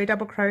last 3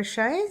 double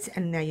crochets,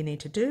 and now you need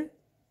to do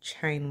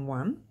chain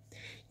 1.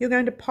 You're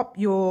going to pop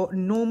your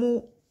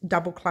normal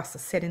double cluster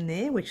set in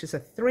there, which is a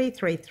 3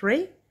 3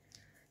 3,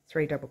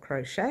 3 double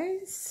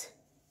crochets,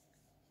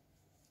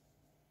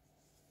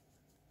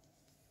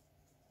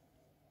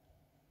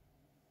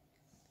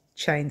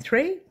 chain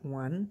 3,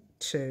 1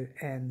 2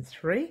 and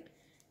 3,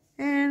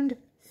 and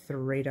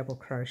 3 double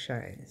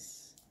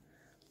crochets,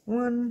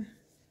 1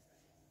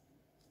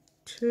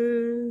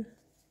 2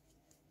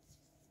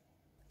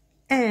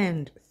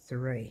 and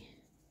 3.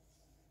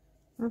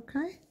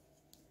 Okay,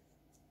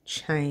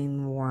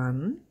 chain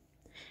 1.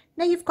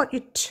 Now you've got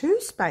your 2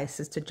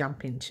 spaces to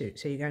jump into,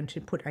 so you're going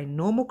to put a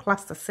normal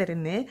cluster set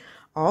in there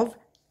of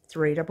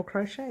 3 double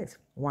crochets,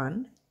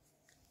 1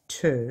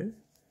 2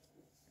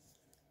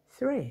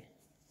 3.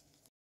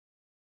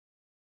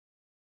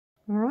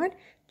 All right,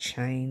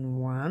 chain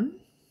 1.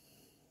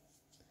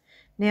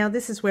 Now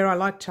this is where I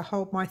like to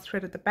hold my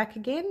thread at the back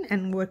again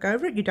and work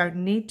over it. You don't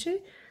need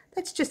to.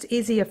 That's just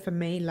easier for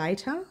me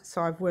later.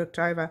 So I've worked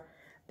over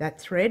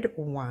that thread,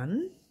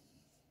 1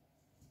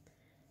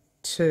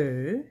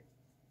 2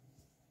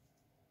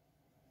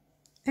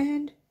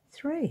 and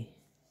 3.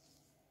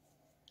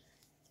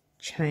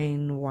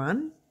 Chain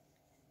 1.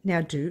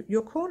 Now do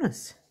your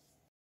corners.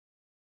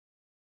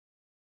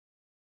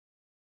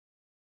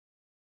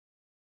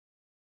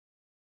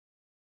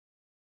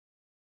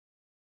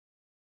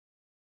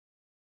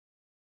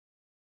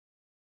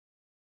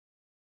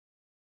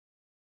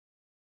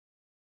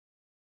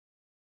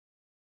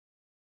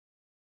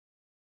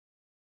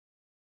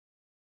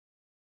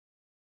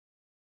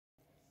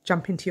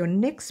 Jump into your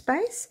next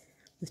space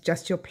with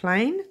just your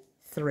plain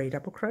 3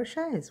 double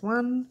crochets,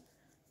 1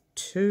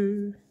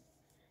 2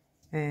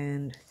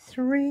 and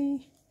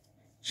 3,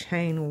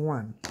 chain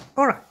 1.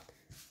 All right,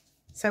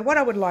 so what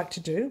I would like to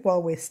do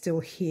while we're still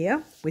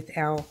here with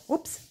our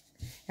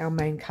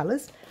main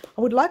colors,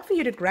 I would like for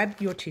you to grab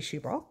your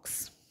tissue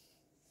box.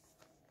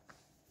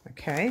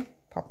 Okay,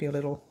 pop your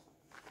little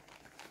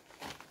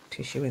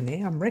tissue in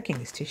there. I'm wrecking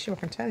this tissue, I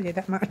can tell you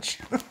that much.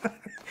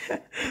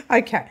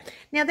 Okay,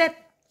 now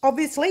that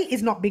obviously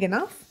is not big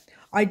enough.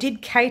 I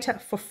did cater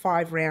for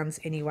 5 rounds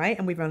anyway,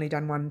 and we've only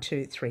done 1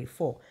 2 3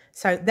 4.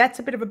 So that's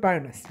a bit of a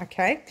bonus,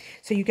 okay?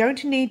 So you're going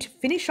to need to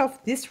finish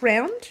off this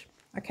round,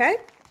 okay?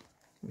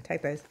 Let me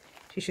take those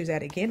tissues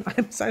out again.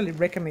 I'm slowly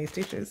wrecking these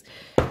tissues.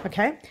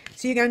 Okay,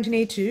 so you're going to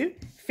need to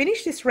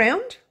finish this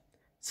round,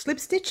 slip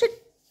stitch it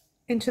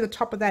into the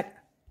top of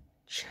that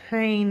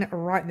chain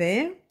right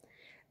there,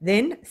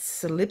 then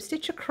slip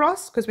stitch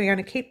across, because we're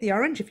going to keep the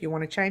orange. If you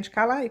want to change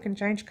colour, you can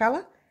change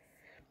colour.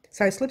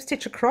 So slip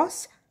stitch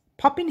across,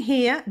 pop in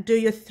here, do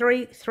your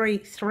 3 3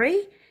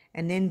 3,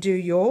 and then do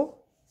your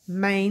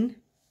main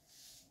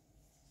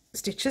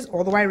stitches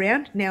all the way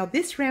around. Now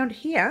this round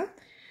here,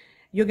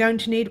 you're going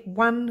to need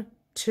 1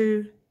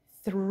 2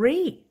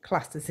 3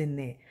 clusters in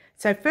there.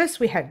 So first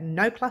we had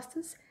no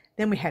clusters,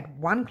 then we had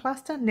 1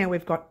 cluster, now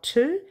we've got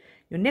 2.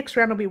 Your next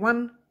round will be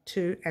 1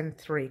 2 and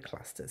 3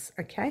 clusters.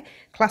 Okay,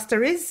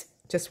 cluster is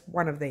just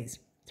one of these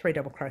 3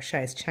 double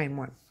crochets, chain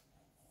 1.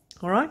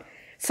 All right,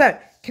 so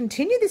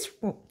continue this,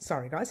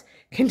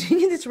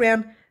 continue this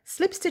round,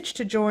 slip stitch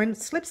to join,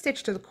 slip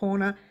stitch to the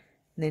corner,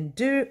 and then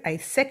do a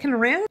second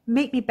round.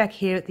 Meet me back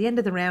here at the end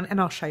of the round and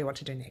I'll show you what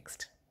to do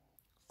next.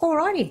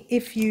 Alrighty,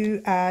 if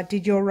you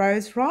did your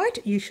rows right,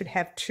 you should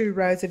have 2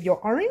 rows of your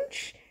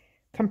orange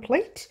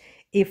complete.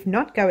 If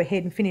not, go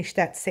ahead and finish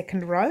that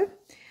second row.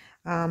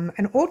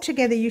 And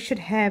altogether you should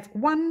have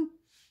 1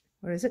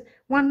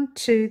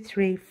 2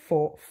 3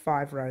 4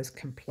 5 rows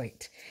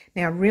complete.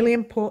 Now really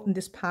important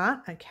this part,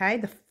 okay,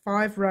 the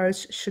 5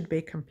 rows should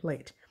be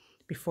complete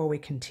before we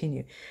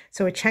continue.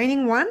 So we're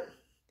chaining 1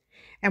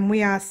 and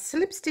we are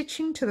slip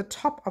stitching to the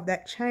top of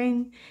that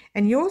chain,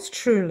 and yours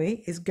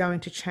truly is going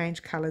to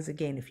change colors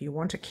again. If you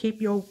want to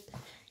keep your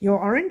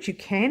orange, you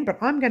can, but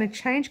I'm going to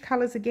change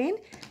colors again.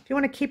 If you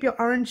want to keep your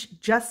orange,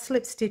 just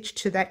slip stitch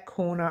to that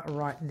corner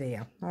right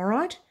there. All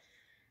right,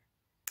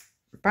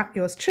 but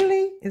yours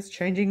truly is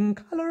changing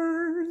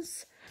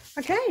colors.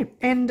 Okay,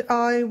 and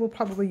I will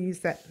probably use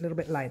that a little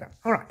bit later.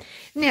 All right,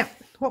 now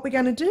what we're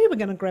going to do, we're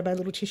going to grab our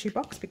little tissue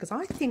box, because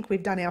I think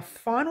we've done our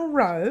final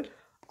row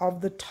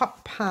of the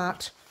top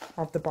part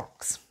of the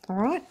box. All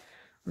right,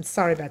 I'm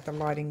sorry about the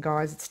lighting,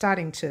 guys. It's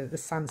starting to, the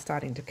sun's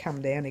starting to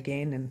come down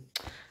again, and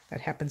that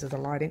happens with the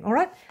lighting. All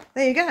right,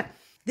 there you go.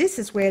 This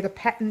is where the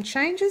pattern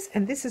changes,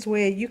 and this is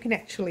where you can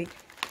actually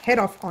head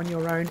off on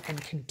your own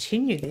and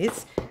continue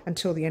this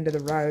until the end of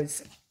the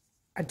rows,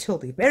 until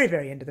the very,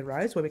 very end of the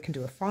rows, where we can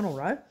do a final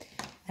row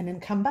and then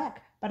come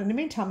back. But in the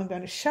meantime, I'm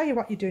going to show you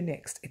what you do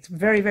next. It's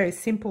very, very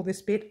simple,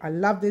 this bit. I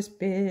love this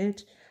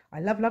bit. I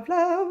love, love,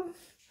 love.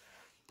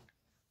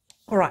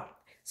 All right,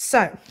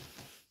 so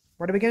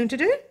what are we going to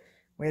do?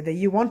 Whether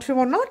you want to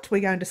or not,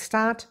 we're going to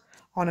start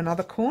on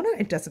another corner.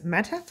 It doesn't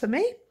matter for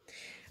me.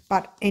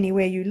 But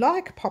anywhere you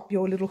like, pop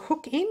your little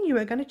hook in. You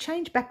are going to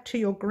change back to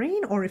your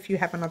green, or if you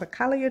have another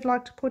colour you'd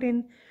like to put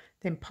in,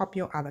 then pop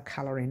your other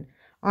colour in.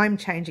 I'm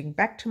changing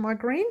back to my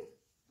green,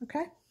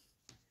 okay?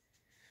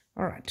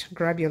 All right,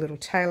 grab your little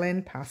tail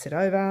end, pass it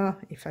over,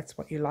 if that's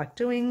what you like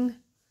doing.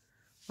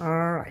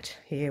 All right,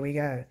 here we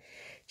go.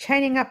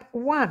 Chaining up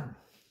 1,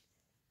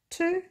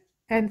 2,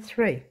 and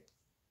 3.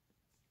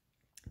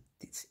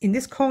 In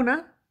this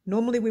corner,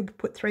 normally we would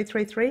put 3,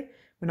 3, 3.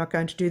 We're not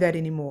going to do that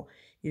anymore.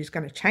 You're just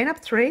going to chain up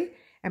 3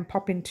 and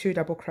pop in 2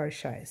 double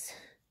crochets.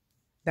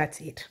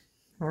 That's it.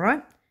 All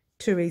right,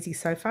 too easy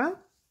so far.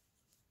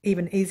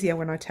 Even easier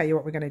when I tell you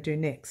what we're going to do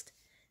next.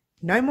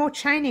 No more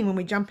chaining when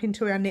we jump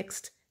into our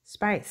next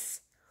space.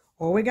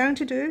 All we're going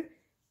to do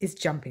is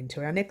jump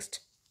into our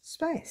next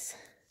space.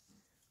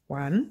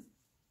 1,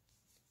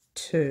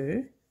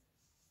 2,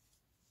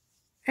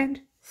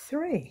 and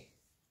 3.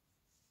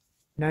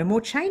 No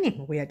more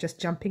chaining. We are just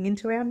jumping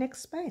into our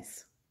next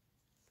space.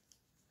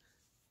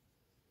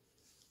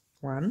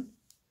 1,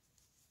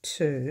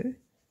 2,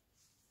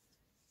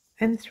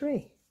 and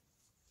 3.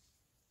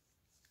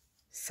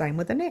 Same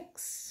with the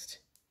next.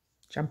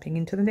 Jumping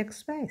into the next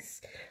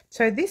space.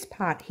 So this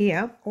part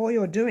here, all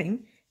you're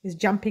doing is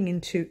jumping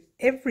into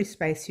every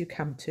space you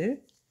come to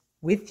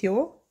with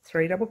your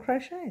 3 double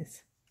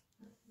crochets.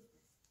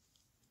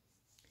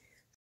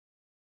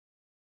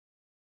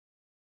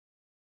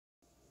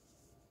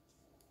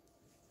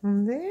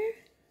 And there.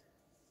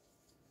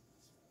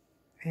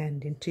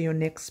 And into your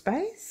next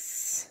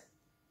space.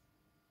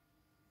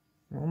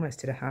 Almost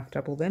did a half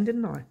double then,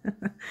 didn't I?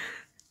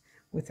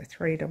 With the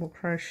 3 double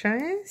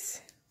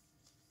crochets.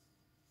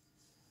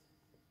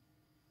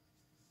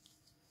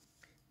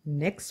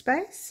 Next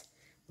space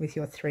with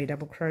your 3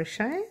 double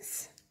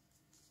crochets.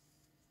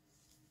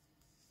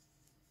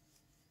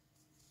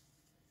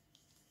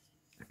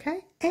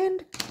 Okay,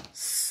 and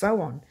so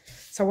on.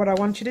 So what I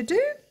want you to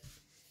do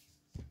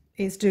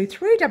is do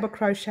 3 double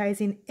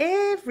crochets in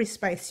every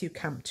space you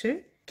come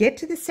to. Get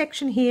to this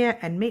section here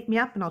and meet me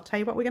up, and I'll tell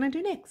you what we're going to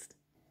do next.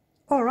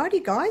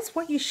 Alrighty guys,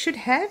 what you should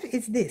have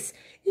is this.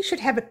 You should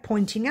have it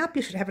pointing up,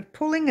 you should have it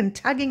pulling and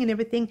tugging and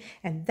everything,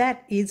 and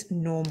that is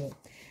normal.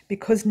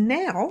 Because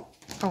now,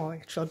 oh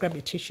actually I'll grab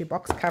your tissue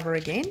box cover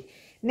again.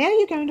 Now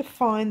you're going to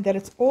find that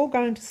it's all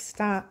going to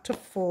start to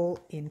fall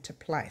into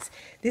place.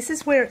 This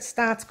is where it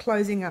starts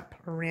closing up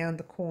around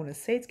the corners.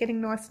 See, it's getting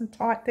nice and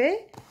tight there,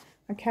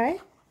 okay?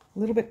 A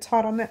little bit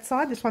tight on that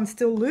side. This one's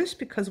still loose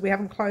because we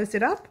haven't closed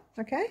it up,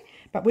 okay?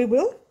 But we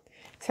will.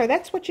 So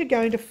that's what you're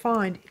going to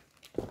find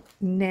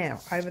now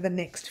over the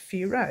next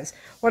few rows.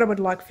 What I would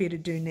like for you to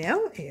do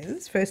now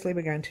is, firstly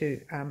we're going to,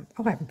 oh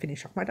I haven't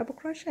finished off my double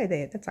crochet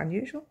there. That's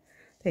unusual.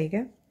 There you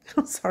go.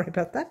 Sorry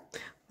about that.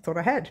 I thought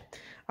I had.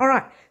 All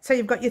right, so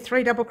you've got your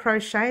 3 double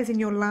crochets in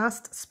your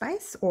last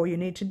space. All you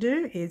need to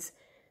do is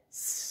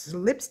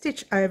slip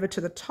stitch over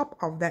to the top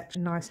of that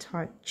nice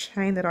tight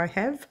chain that I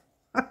have.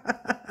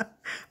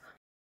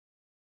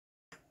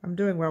 I'm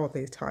doing well with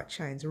these tight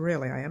chains,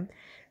 really I am.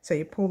 So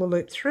you pull the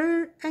loop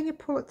through and you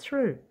pull it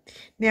through.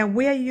 Now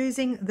we are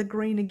using the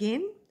green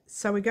again,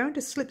 so we're going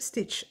to slip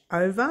stitch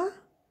over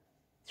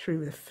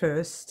through the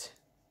first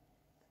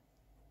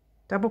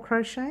double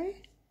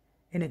crochet,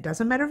 and it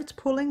doesn't matter if it's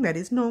pulling, that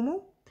is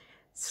normal.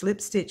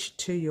 Slip stitch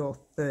to your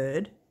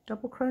 3rd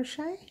double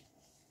crochet,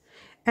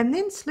 and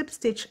then slip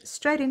stitch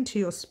straight into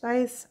your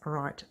space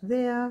right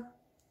there,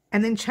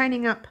 and then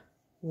chaining up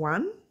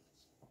 1,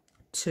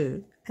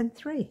 2, and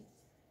 3,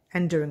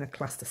 and doing a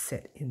cluster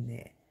set in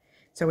there.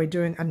 So we're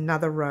doing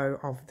another row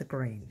of the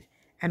green,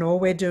 and all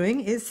we're doing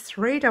is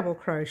 3 double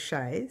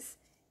crochets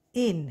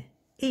in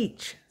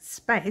each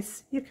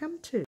space you come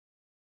to.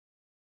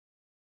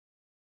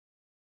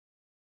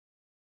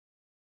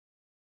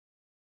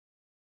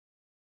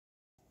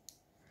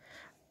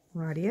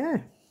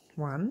 Rightio,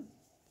 1,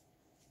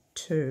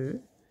 2,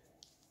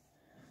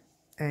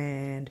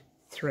 and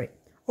 3.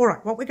 All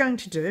right, what we're going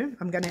to do,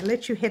 I'm going to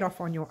let you head off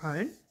on your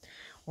own.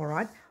 All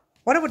right,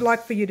 what I would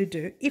like for you to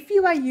do, if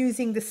you are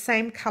using the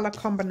same color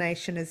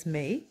combination as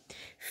me,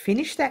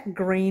 finish that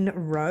green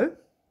row,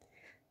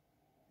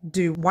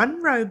 do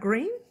 1 row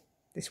green,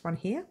 this one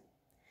here,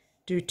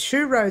 do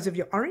 2 rows of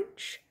your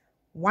orange,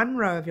 1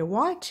 row of your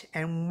white,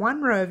 and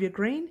 1 row of your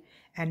green,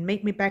 and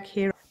meet me back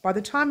here. By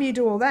the time you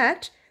do all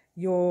that,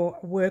 your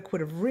work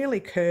would have really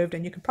curved,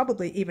 and you could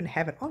probably even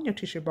have it on your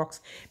tissue box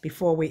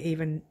before we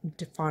even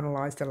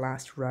finalize the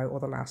last row or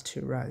the last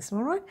 2 rows.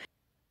 All right.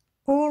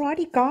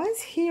 Alrighty guys,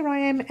 here I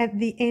am at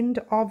the end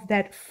of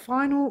that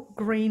final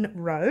green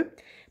row,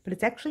 but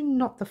it's actually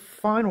not the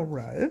final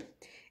row,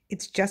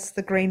 it's just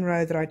the green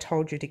row that I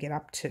told you to get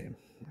up to.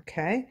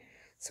 Okay,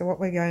 so what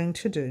we're going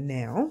to do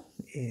now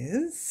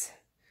is,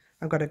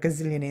 I've got a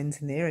gazillion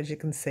ends in there, as you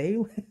can see.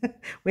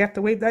 We have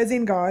to weave those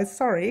in, guys.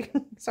 Sorry.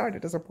 Sorry to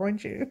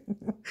disappoint you.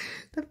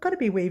 They've got to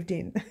be weaved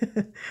in.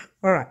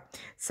 All right.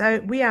 So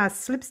we are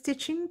slip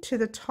stitching to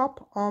the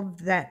top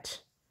of that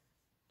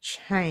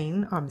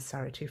chain. I'm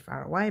sorry, too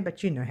far away,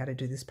 but you know how to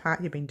do this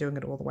part. You've been doing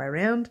it all the way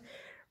around.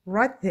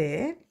 Right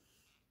there.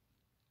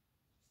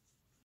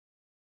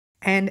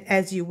 And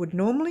as you would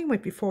normally,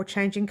 before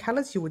changing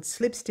colours, you would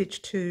slip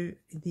stitch to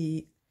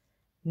the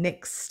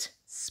next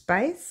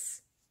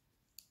space,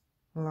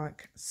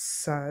 like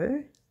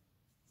so.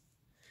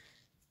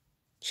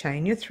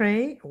 Chain your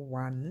 3,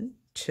 1,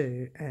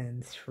 2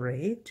 and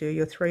 3. Do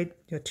your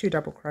 2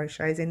 double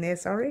crochets in there,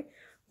 sorry.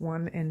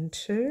 1 and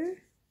 2.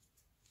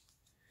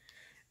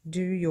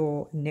 Do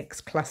your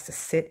next cluster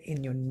set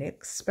in your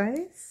next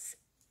space,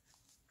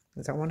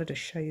 because I wanted to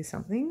show you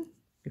something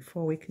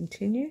before we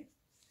continue.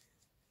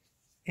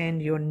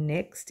 And your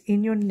next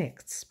in your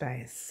next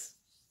space.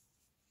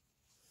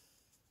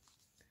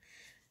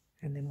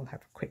 And then we'll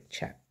have a quick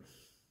chat.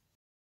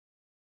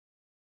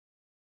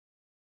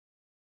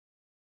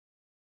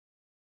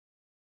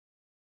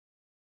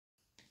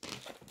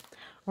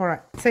 All right,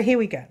 so here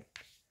we go.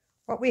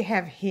 What we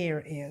have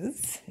here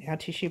is our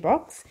tissue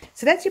box.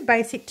 So that's your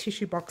basic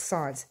tissue box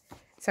size.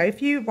 So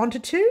if you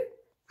wanted to,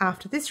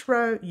 after this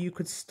row, you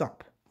could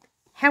stop.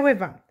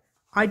 However,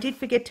 I did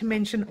forget to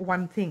mention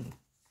one thing.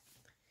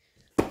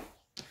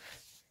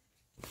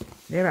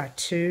 There are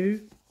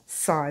 2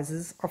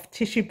 sizes of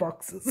tissue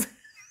boxes.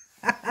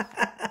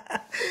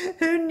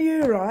 Who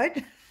knew,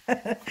 right?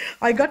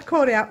 I got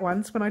caught out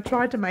once when I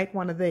tried to make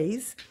one of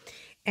these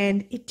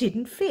and it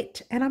didn't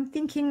fit. And I'm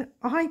thinking,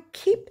 I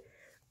keep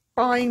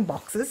buying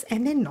boxes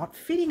and they're not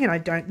fitting and I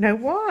don't know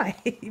why.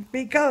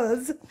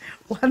 Because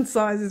one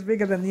size is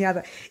bigger than the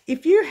other.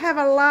 If you have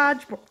a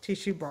large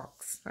tissue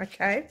box,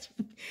 okay,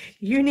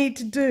 you need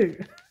to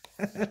do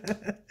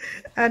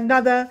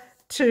another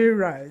 2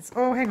 rows.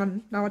 Oh, hang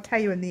on. No, I'll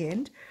tell you in the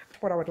end.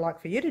 What I would like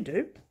for you to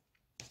do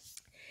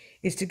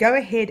is to go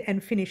ahead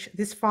and finish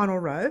this final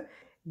row,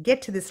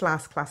 get to this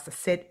last cluster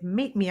set,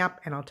 meet me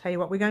up, and I'll tell you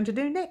what we're going to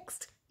do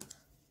next.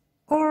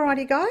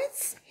 Alrighty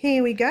guys,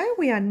 here we go.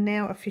 We are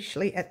now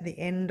officially at the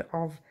end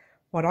of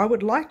what I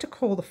would like to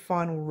call the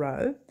final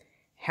row.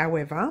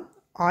 However,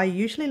 I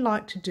usually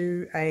like to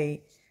do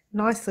a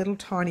nice little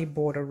tiny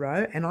border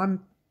row, and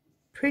I'm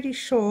pretty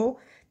sure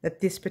that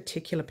this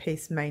particular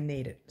piece may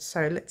need it.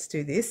 So let's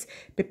do this.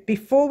 But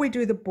before we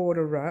do the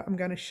border row, I'm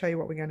going to show you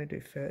what we're going to do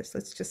first.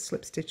 Let's just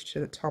slip stitch to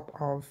the top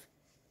of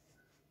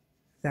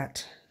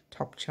that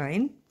top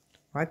chain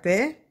right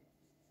there.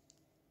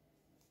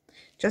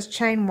 Just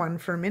chain 1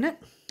 for a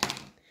minute.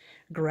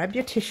 Grab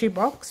your tissue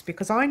box,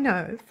 because I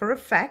know for a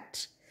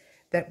fact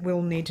that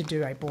we'll need to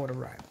do a border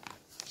row.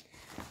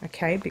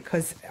 Okay,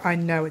 because I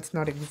know it's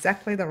not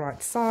exactly the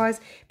right size.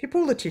 If you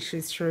pull the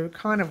tissues through,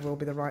 kind of will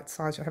be the right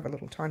size. You'll have a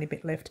little tiny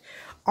bit left.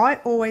 I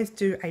always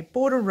do a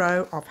border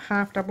row of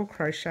half double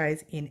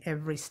crochets in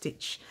every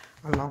stitch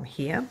along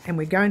here, and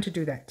we're going to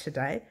do that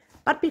today.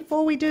 But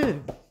before we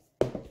do,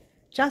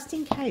 just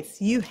in case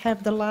you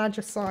have the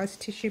larger size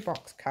tissue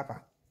box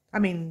cover,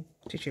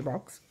 tissue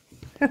box,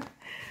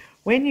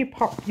 when you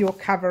pop your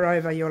cover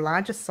over your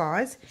larger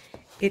size,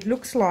 it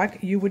looks like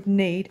you would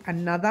need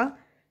another,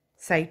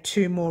 say,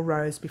 2 more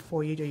rows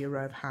before you do your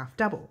row of half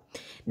double.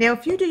 Now,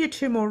 if you do your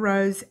 2 more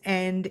rows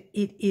and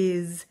it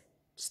is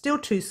still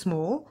too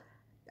small,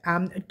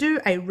 do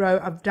a row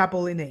of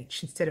double in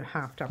each instead of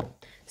half double.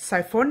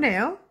 So for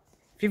now,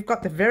 if you've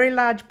got the very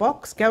large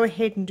box, go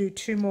ahead and do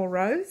 2 more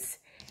rows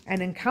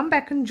and then come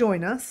back and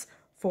join us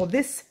for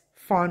this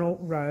final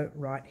row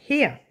right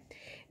here.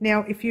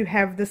 Now, if you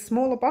have the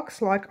smaller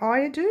box like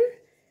I do,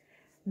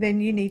 then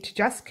you need to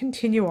just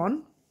continue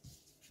on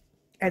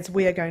as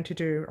we are going to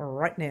do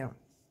right now.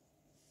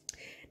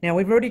 Now,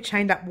 we've already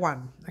chained up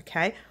 1,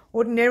 okay?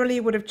 Ordinarily,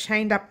 you would have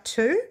chained up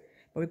 2,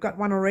 but we've got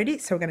 1 already,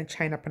 so we're going to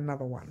chain up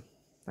another 1,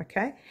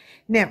 okay?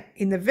 Now,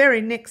 in the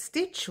very next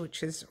stitch,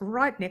 which is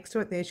right next to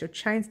it, there's your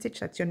chain stitch,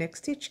 that's your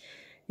next stitch.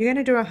 You're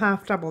going to do a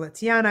half double.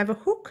 That's yarn over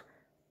hook,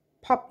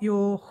 pop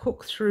your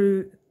hook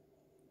through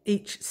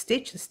each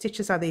stitch. The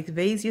stitches are these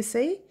V's you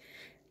see.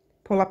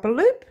 Pull up a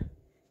loop,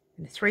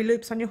 and 3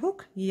 loops on your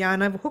hook,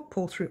 yarn over hook,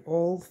 pull through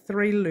all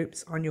 3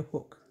 loops on your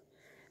hook.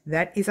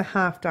 That is a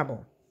half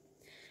double.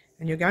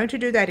 And you're going to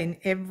do that in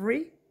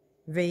every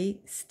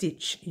V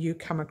stitch you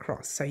come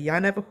across. So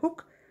yarn over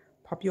hook,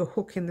 pop your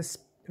hook in the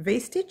V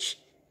stitch,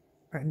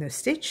 or in the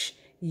stitch,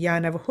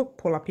 yarn over hook,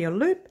 pull up your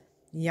loop,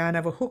 yarn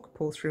over hook,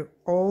 pull through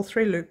all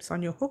 3 loops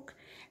on your hook,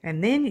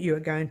 and then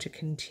you're going to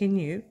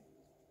continue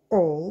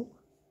all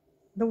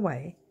the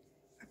way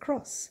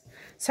across.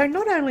 So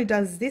not only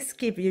does this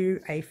give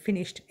you a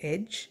finished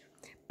edge,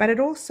 but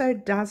it also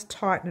does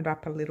tighten it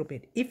up a little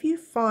bit. If you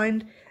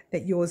find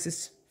that yours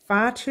is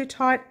far too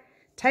tight,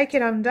 take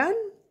it undone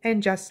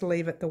and just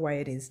leave it the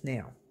way it is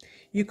now.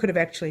 You could have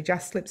actually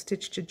just slip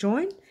stitched to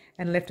join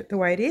and left it the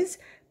way it is,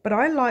 but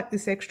I like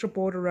this extra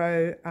border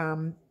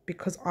row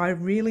because I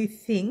really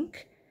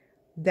think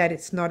that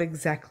it's not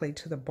exactly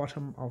to the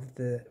bottom of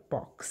the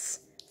box,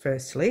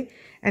 firstly,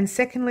 and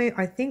secondly,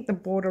 I think the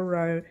border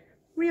row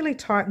really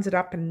tightens it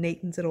up and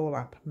neatens it all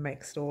up,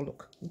 makes it all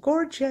look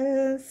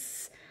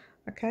gorgeous.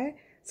 Okay,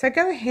 so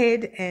go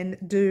ahead and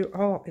do,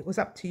 it was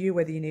up to you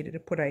whether you needed to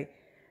put a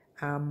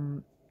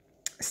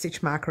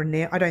stitch marker in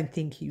there. I don't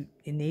think you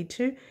need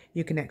to.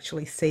 You can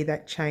actually see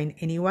that chain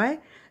anyway.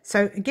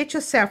 So get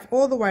yourself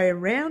all the way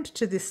around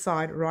to this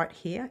side right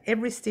here,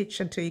 every stitch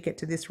until you get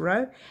to this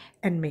row,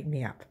 and meet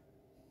me up.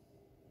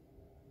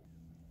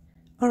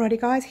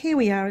 Alrighty guys, here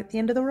we are at the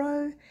end of the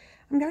row.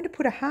 I'm going to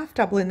put a half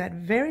double in that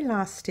very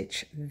last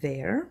stitch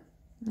there.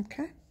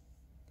 Okay.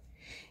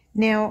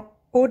 Now,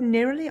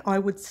 ordinarily I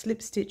would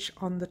slip stitch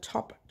on the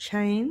top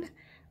chain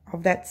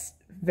of that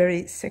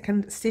very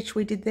second stitch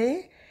we did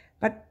there.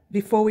 But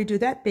before we do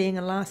that, being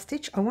a last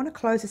stitch, I want to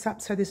close this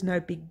up so there's no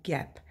big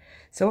gap.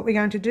 So what we're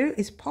going to do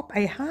is pop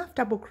a half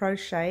double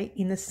crochet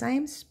in the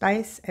same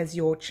space as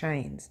your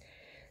chains.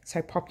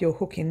 So pop your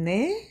hook in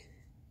there,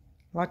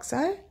 like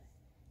so.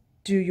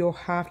 Do your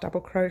half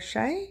double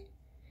crochet.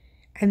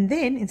 And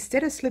then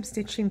instead of slip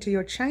stitching to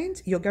your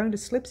chains, you're going to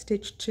slip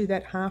stitch to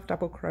that half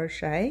double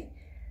crochet,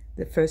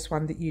 the first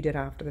one that you did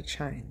after the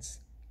chains,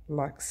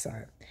 like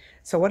so.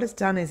 So what it's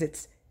done is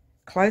it's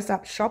closed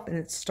up shop and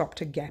it's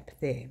stopped a gap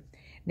there.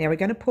 Now we're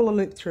going to pull a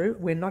loop through.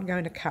 We're not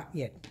going to cut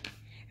yet,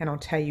 and I'll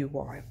tell you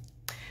why.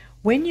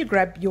 When you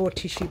grab your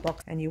tissue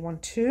box and you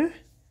want to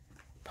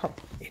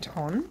pop it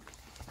on,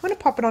 you want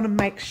to pop it on and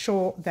make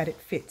sure that it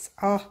fits.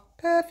 Oh,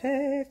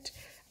 perfect.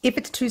 If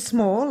it's too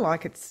small,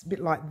 like it's a bit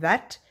like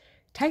that,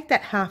 take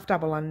that half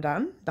double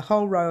undone, the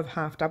whole row of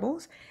half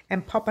doubles,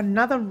 and pop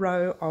another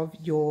row of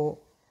your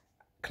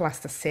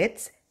cluster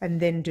sets and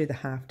then do the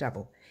half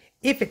double.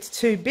 If it's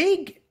too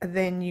big,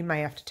 then you may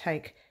have to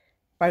take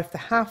both the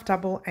half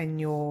double and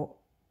your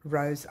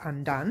rows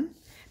undone.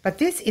 But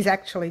this is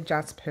actually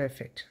just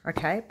perfect.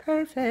 Okay,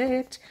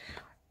 perfect.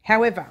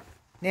 However,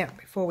 now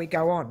before we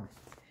go on,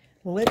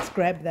 let's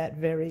grab that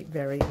very,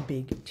 very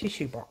big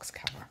tissue box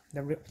cover.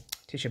 The real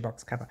tissue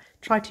box cover.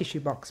 Try tissue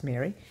box,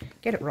 Mary.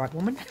 Get it right,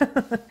 woman.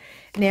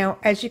 Now,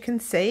 as you can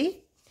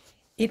see,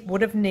 it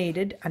would have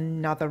needed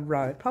another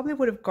row. Probably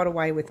would have got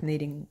away with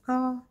needing,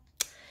 oh,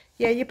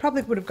 yeah, you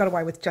probably would have got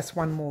away with just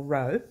one more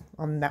row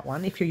on that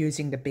one if you're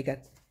using the bigger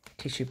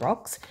tissue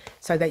box,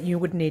 so that you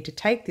would need to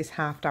take this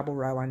half double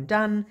row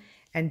undone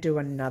and do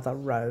another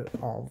row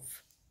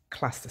of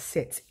cluster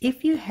sets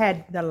if you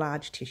had the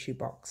large tissue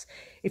box.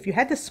 If you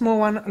had the small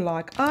one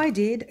like I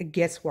did,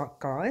 guess what,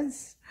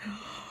 guys?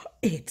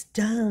 It's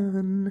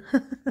done.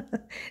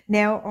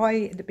 Now,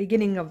 at the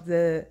beginning of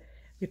the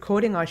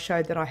recording, I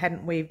showed that I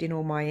hadn't weaved in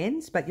all my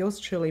ends, but yours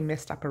truly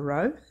messed up a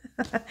row.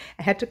 I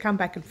had to come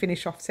back and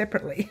finish off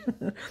separately.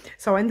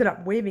 So I ended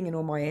up weaving in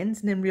all my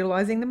ends and then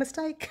realizing the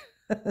mistake.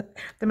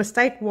 The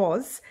mistake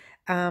was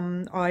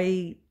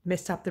I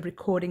messed up the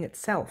recording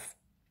itself.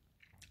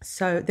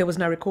 So there was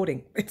no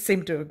recording. It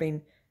seemed to have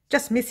been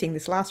just missing.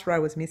 This last row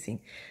was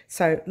missing.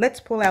 So let's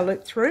pull our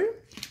loop through.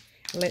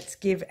 Let's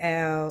give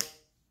our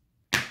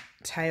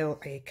tail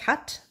a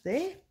cut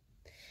there.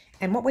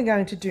 And what we're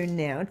going to do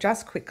now,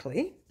 just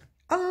quickly,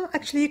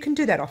 actually you can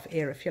do that off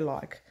air if you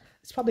like.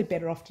 It's probably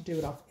better off to do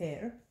it off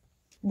air.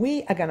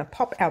 We are going to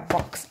pop our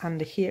box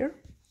under here.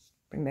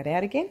 Bring that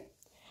out again.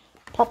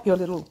 Pop your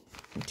little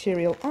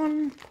material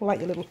on, pull out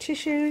your little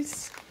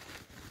tissues.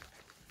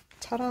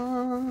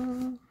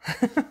 Ta-da!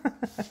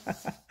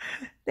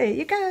 There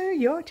you go,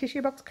 your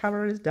tissue box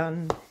cover is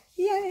done.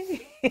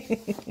 Yay!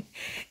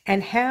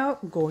 And how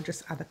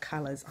gorgeous are the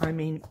colours? I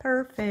mean,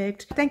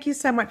 perfect. Thank you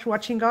so much for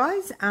watching,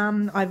 guys.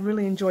 I've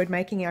really enjoyed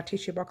making our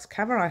tissue box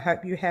cover. I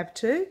hope you have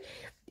too.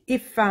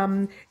 If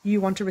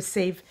you want to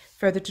receive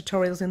further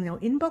tutorials in your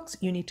inbox,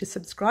 you need to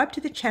subscribe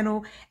to the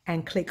channel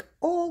and click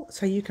all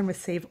so you can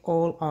receive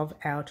all of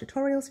our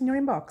tutorials in your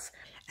inbox.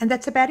 And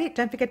that's about it.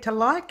 Don't forget to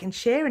like and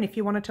share. And if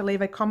you wanted to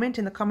leave a comment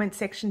in the comment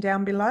section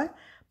down below,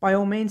 by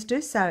all means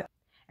do so.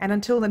 And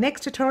until the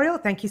next tutorial,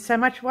 thank you so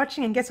much for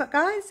watching. And guess what,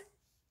 guys?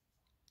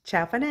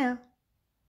 Ciao for now.